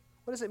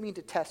 What does it mean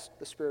to test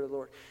the Spirit of the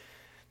Lord?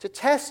 To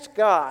test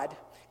God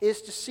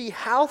is to see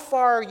how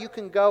far you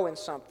can go in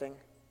something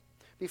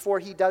before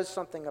he does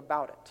something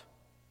about it.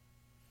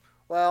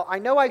 Well, I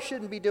know I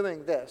shouldn't be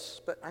doing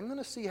this, but I'm going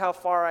to see how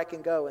far I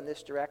can go in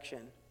this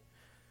direction.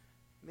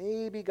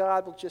 Maybe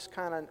God will just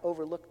kind of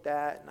overlook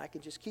that, and I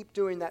can just keep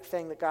doing that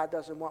thing that God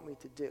doesn't want me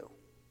to do.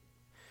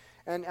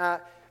 And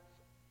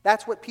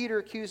that's what Peter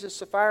accuses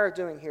Sapphira of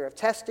doing here, of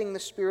testing the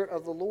Spirit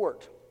of the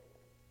Lord.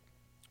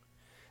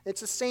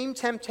 It's the same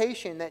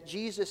temptation that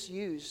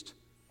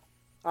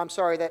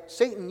that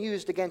Satan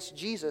used against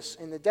Jesus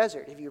in the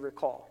desert, if you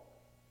recall.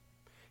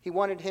 He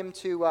wanted him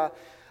to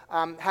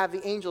have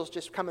the angels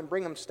just come and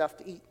bring him stuff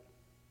to eat.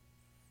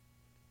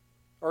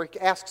 Or he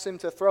asks him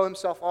to throw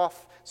himself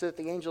off so that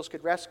the angels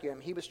could rescue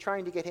him. He was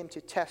trying to get him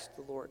to test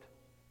the Lord.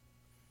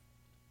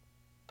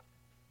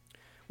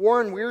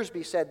 Warren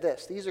Wiersbe said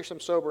this. These are some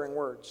sobering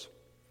words.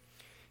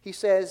 He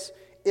says,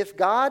 "If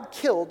God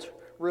killed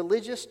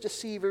religious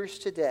deceivers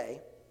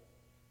today,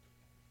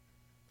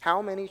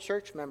 how many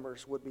church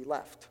members would be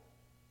left?"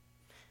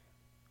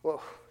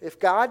 Well, if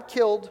God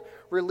killed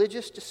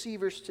religious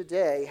deceivers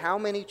today, how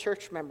many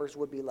church members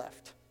would be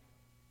left?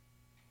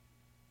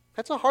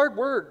 That's a hard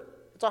word.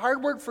 It's a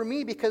hard word for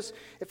me because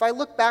if I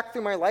look back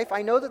through my life,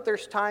 I know that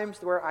there's times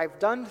where I've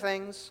done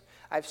things,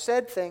 I've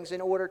said things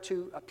in order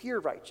to appear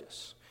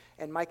righteous.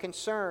 And my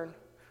concern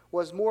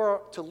was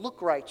more to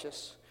look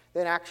righteous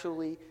than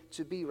actually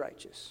to be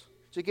righteous.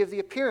 To give the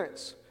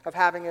appearance of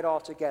having it all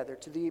together,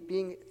 to the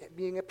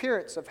being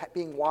appearance of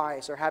being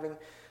wise or having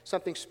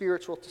something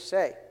spiritual to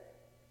say.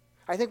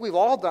 I think we've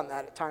all done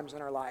that at times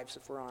in our lives,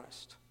 if we're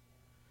honest.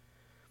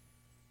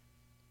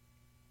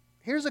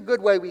 Here's a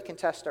good way we can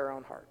test our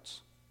own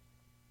hearts.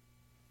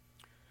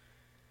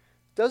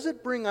 Does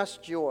it bring us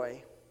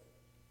joy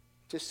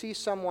to see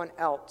someone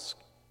else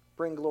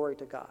bring glory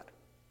to God?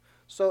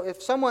 So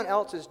if someone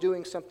else is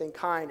doing something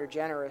kind or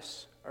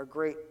generous or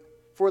great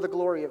for the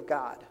glory of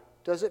God,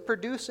 does it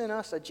produce in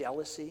us a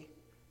jealousy?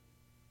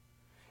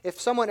 If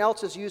someone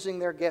else is using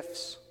their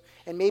gifts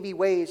in maybe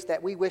ways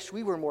that we wish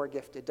we were more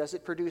gifted, does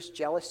it produce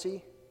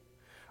jealousy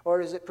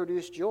or does it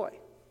produce joy?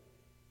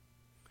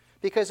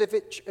 Because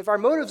if our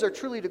motives are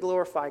truly to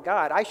glorify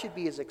God, I should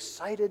be as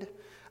excited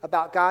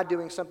about God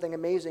doing something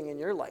amazing in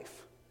your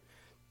life,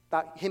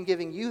 about Him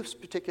giving you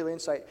particular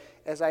insight,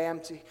 as I am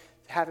to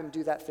have Him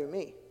do that through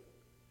me.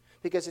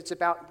 Because it's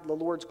about the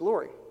Lord's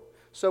glory.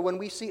 So when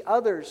we see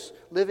others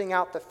living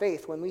out the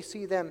faith, when we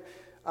see them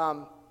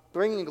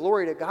bringing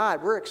glory to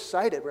God, we're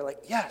excited. We're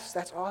like, yes,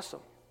 that's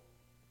awesome.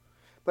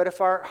 But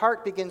if our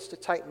heart begins to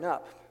tighten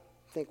up,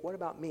 think, what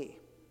about me?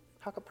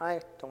 How come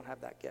I don't have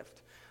that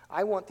gift?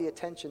 I want the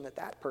attention that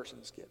that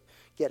person's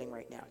getting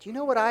right now. Do you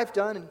know what I've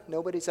done and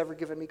nobody's ever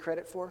given me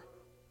credit for?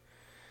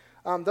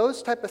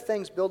 Those type of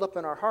things build up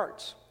in our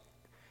hearts,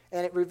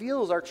 and it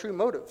reveals our true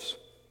motives.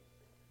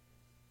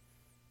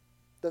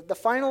 The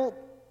final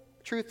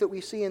truth that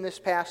we see in this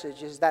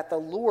passage is that the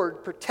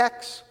Lord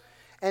protects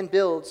and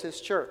builds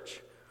His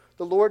church.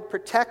 The Lord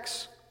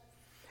protects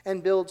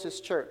and builds His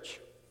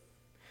church.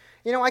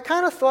 You know, I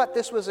kind of thought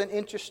this was an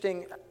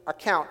interesting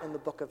account in the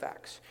book of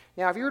Acts.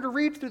 Now, if you were to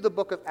read through the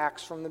book of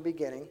Acts from the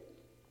beginning,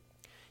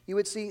 you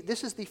would see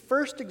this is the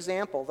first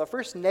example, the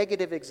first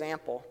negative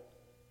example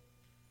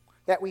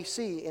that we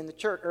see in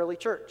the early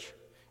church,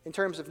 in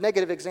terms of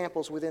negative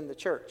examples within the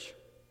church.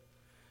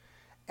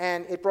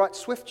 And it brought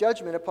swift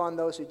judgment upon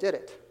those who did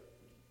it.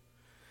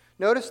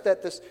 Notice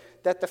that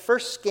the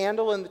first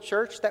scandal in the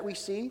church that we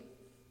see,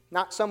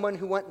 not someone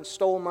who went and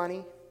stole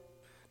money,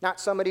 not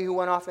somebody who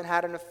went off and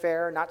had an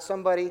affair, not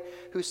somebody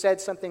who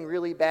said something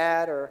really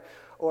bad or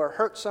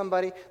hurt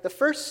somebody. The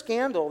first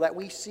scandal that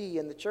we see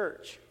in the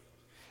church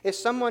is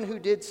someone who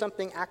did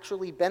something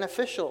actually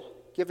beneficial,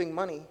 giving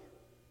money,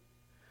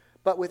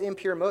 but with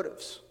impure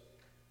motives.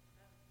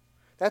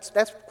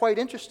 That's quite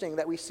interesting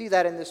that we see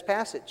that in this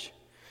passage.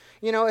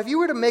 You know, if you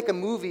were to make a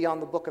movie on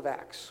the book of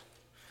Acts,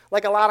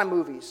 like a lot of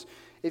movies,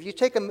 if you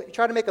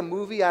try to make a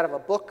movie out of a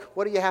book,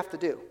 what do you have to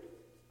do?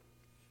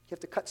 You have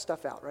to cut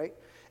stuff out, right?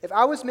 If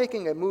I was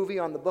making a movie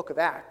on the book of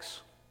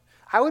Acts,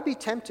 I would be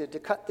tempted to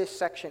cut this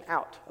section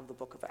out of the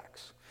book of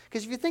Acts.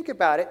 Because if you think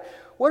about it,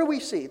 what do we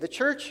see? The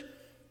church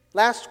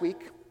last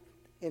week,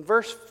 in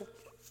verse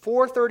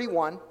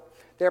 431,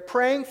 they're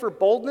praying for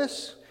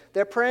boldness.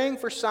 They're praying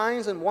for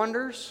signs and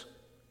wonders,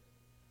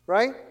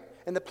 right?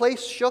 And the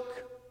place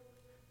shook.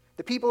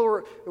 The people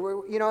were,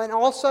 and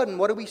all of a sudden,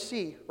 what do we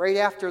see right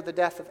after the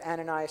death of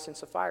Ananias and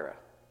Sapphira?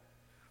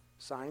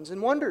 Signs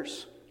and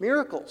wonders,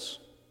 miracles.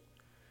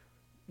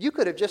 You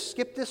could have just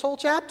skipped this whole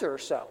chapter or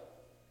so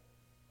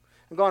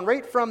and gone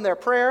right from their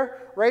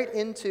prayer right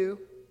into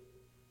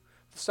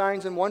the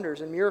signs and wonders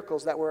and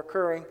miracles that were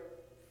occurring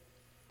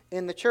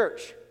in the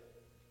church.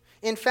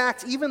 In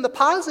fact, even the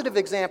positive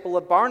example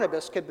of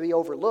Barnabas could be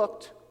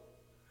overlooked.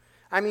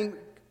 I mean,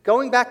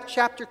 going back to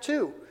chapter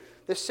 2,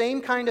 the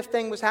same kind of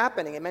thing was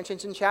happening. It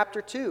mentions in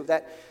chapter 2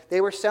 that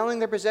they were selling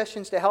their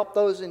possessions to help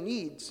those in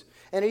needs.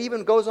 And it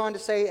even goes on to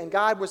say, and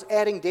God was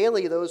adding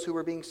daily those who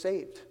were being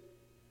saved.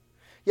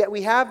 Yet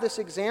we have this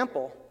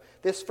example,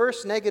 this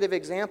first negative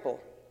example.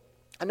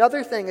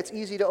 Another thing that's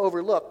easy to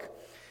overlook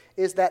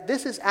is that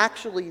this is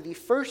actually the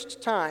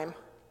first time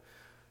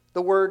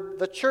the word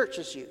the church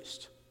is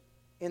used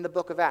in the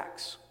book of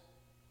Acts.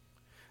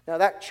 Now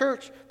that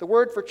church, the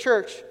word for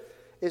church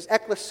is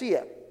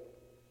ecclesia.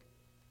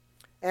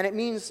 And it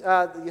means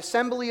the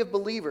assembly of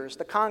believers,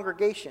 the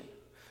congregation.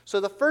 So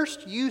the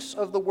first use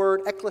of the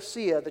word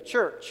ecclesia, the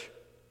church,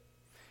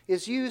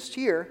 is used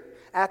here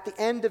at the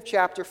end of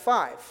chapter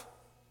 5.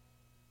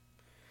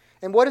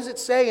 And what does it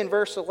say in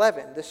verse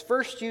 11? This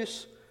first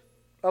use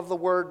of the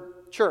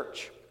word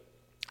church.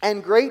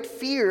 And great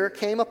fear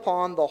came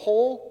upon the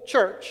whole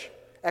church,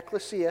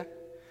 ecclesia,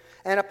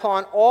 and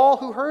upon all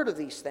who heard of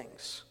these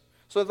things.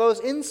 So those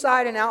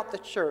inside and out the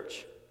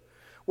church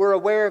were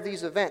aware of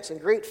these events, and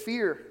great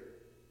fear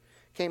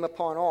came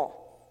upon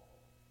all.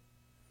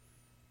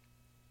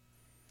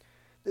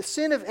 The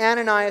sin of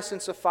Ananias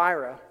and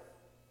Sapphira,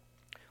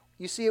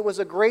 you see, it was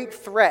a great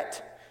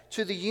threat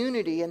to the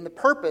unity and the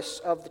purpose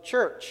of the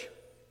church.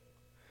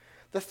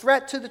 The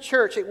threat to the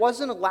church, it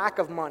wasn't a lack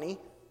of money,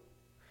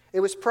 it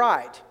was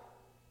pride.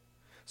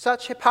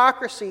 Such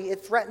hypocrisy,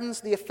 it threatens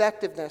the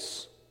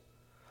effectiveness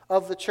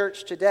of the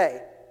church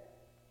today.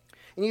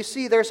 And you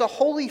see, there's a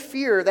holy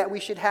fear that we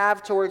should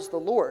have towards the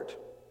Lord.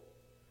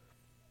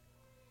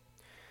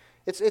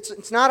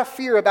 It's not a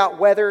fear about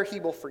whether he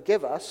will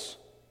forgive us,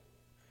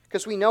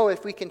 because we know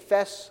if we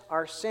confess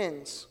our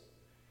sins,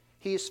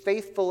 he is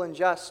faithful and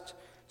just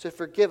to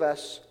forgive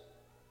us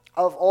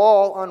of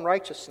all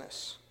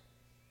unrighteousness.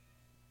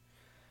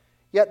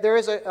 Yet there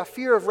is a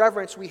fear of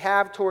reverence we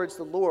have towards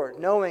the Lord,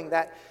 knowing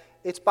that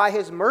it's by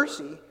his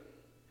mercy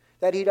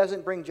that he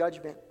doesn't bring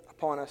judgment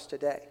upon us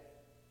today.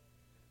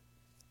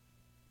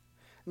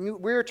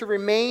 We're to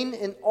remain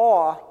in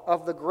awe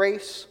of the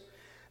grace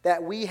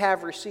that we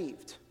have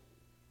received.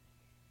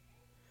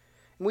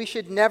 We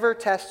should never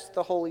test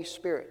the Holy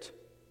Spirit.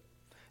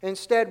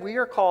 Instead, we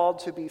are called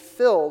to be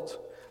filled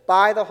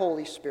by the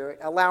Holy Spirit,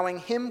 allowing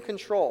him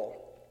control.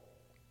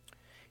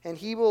 And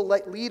he will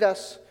lead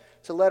us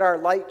to let our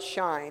light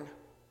shine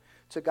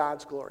to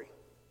God's glory.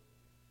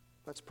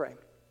 Let's pray.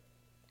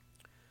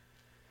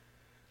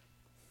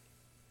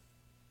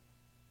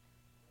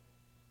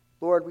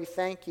 Lord, we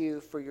thank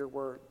you for your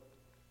word.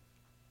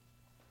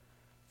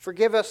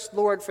 Forgive us,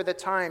 Lord, for the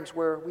times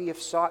where we have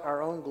sought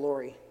our own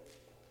glory.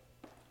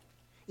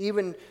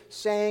 Even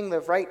saying the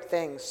right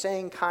things,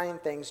 saying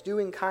kind things,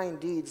 doing kind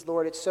deeds,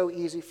 Lord, it's so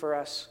easy for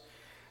us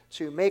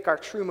to make our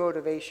true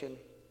motivation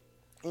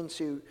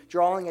into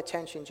drawing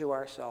attention to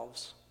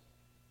ourselves.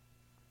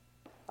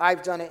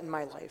 I've done it in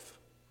my life.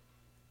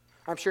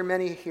 I'm sure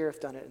many here have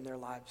done it in their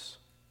lives.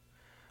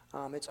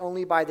 It's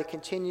only by the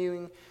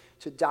continuing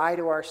to die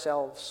to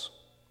ourselves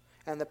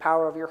and the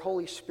power of your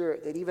Holy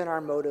Spirit that even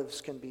our motives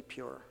can be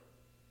pure.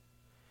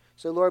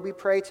 So, Lord, we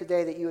pray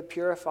today that you would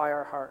purify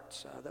our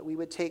hearts, that we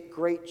would take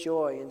great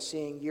joy in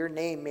seeing your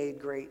name made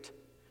great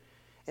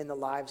in the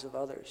lives of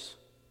others.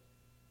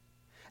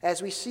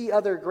 As we see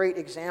other great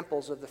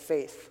examples of the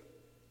faith,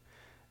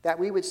 that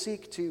we would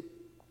seek to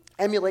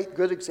emulate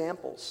good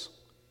examples,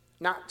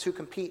 not to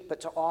compete,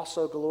 but to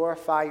also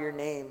glorify your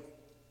name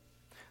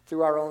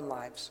through our own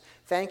lives.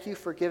 Thank you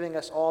for giving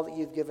us all that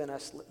you've given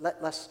us.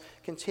 Let us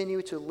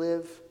continue to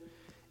live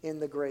in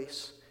the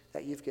grace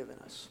that you've given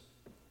us.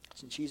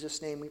 It's in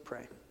Jesus' name we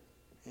pray.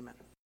 Amen.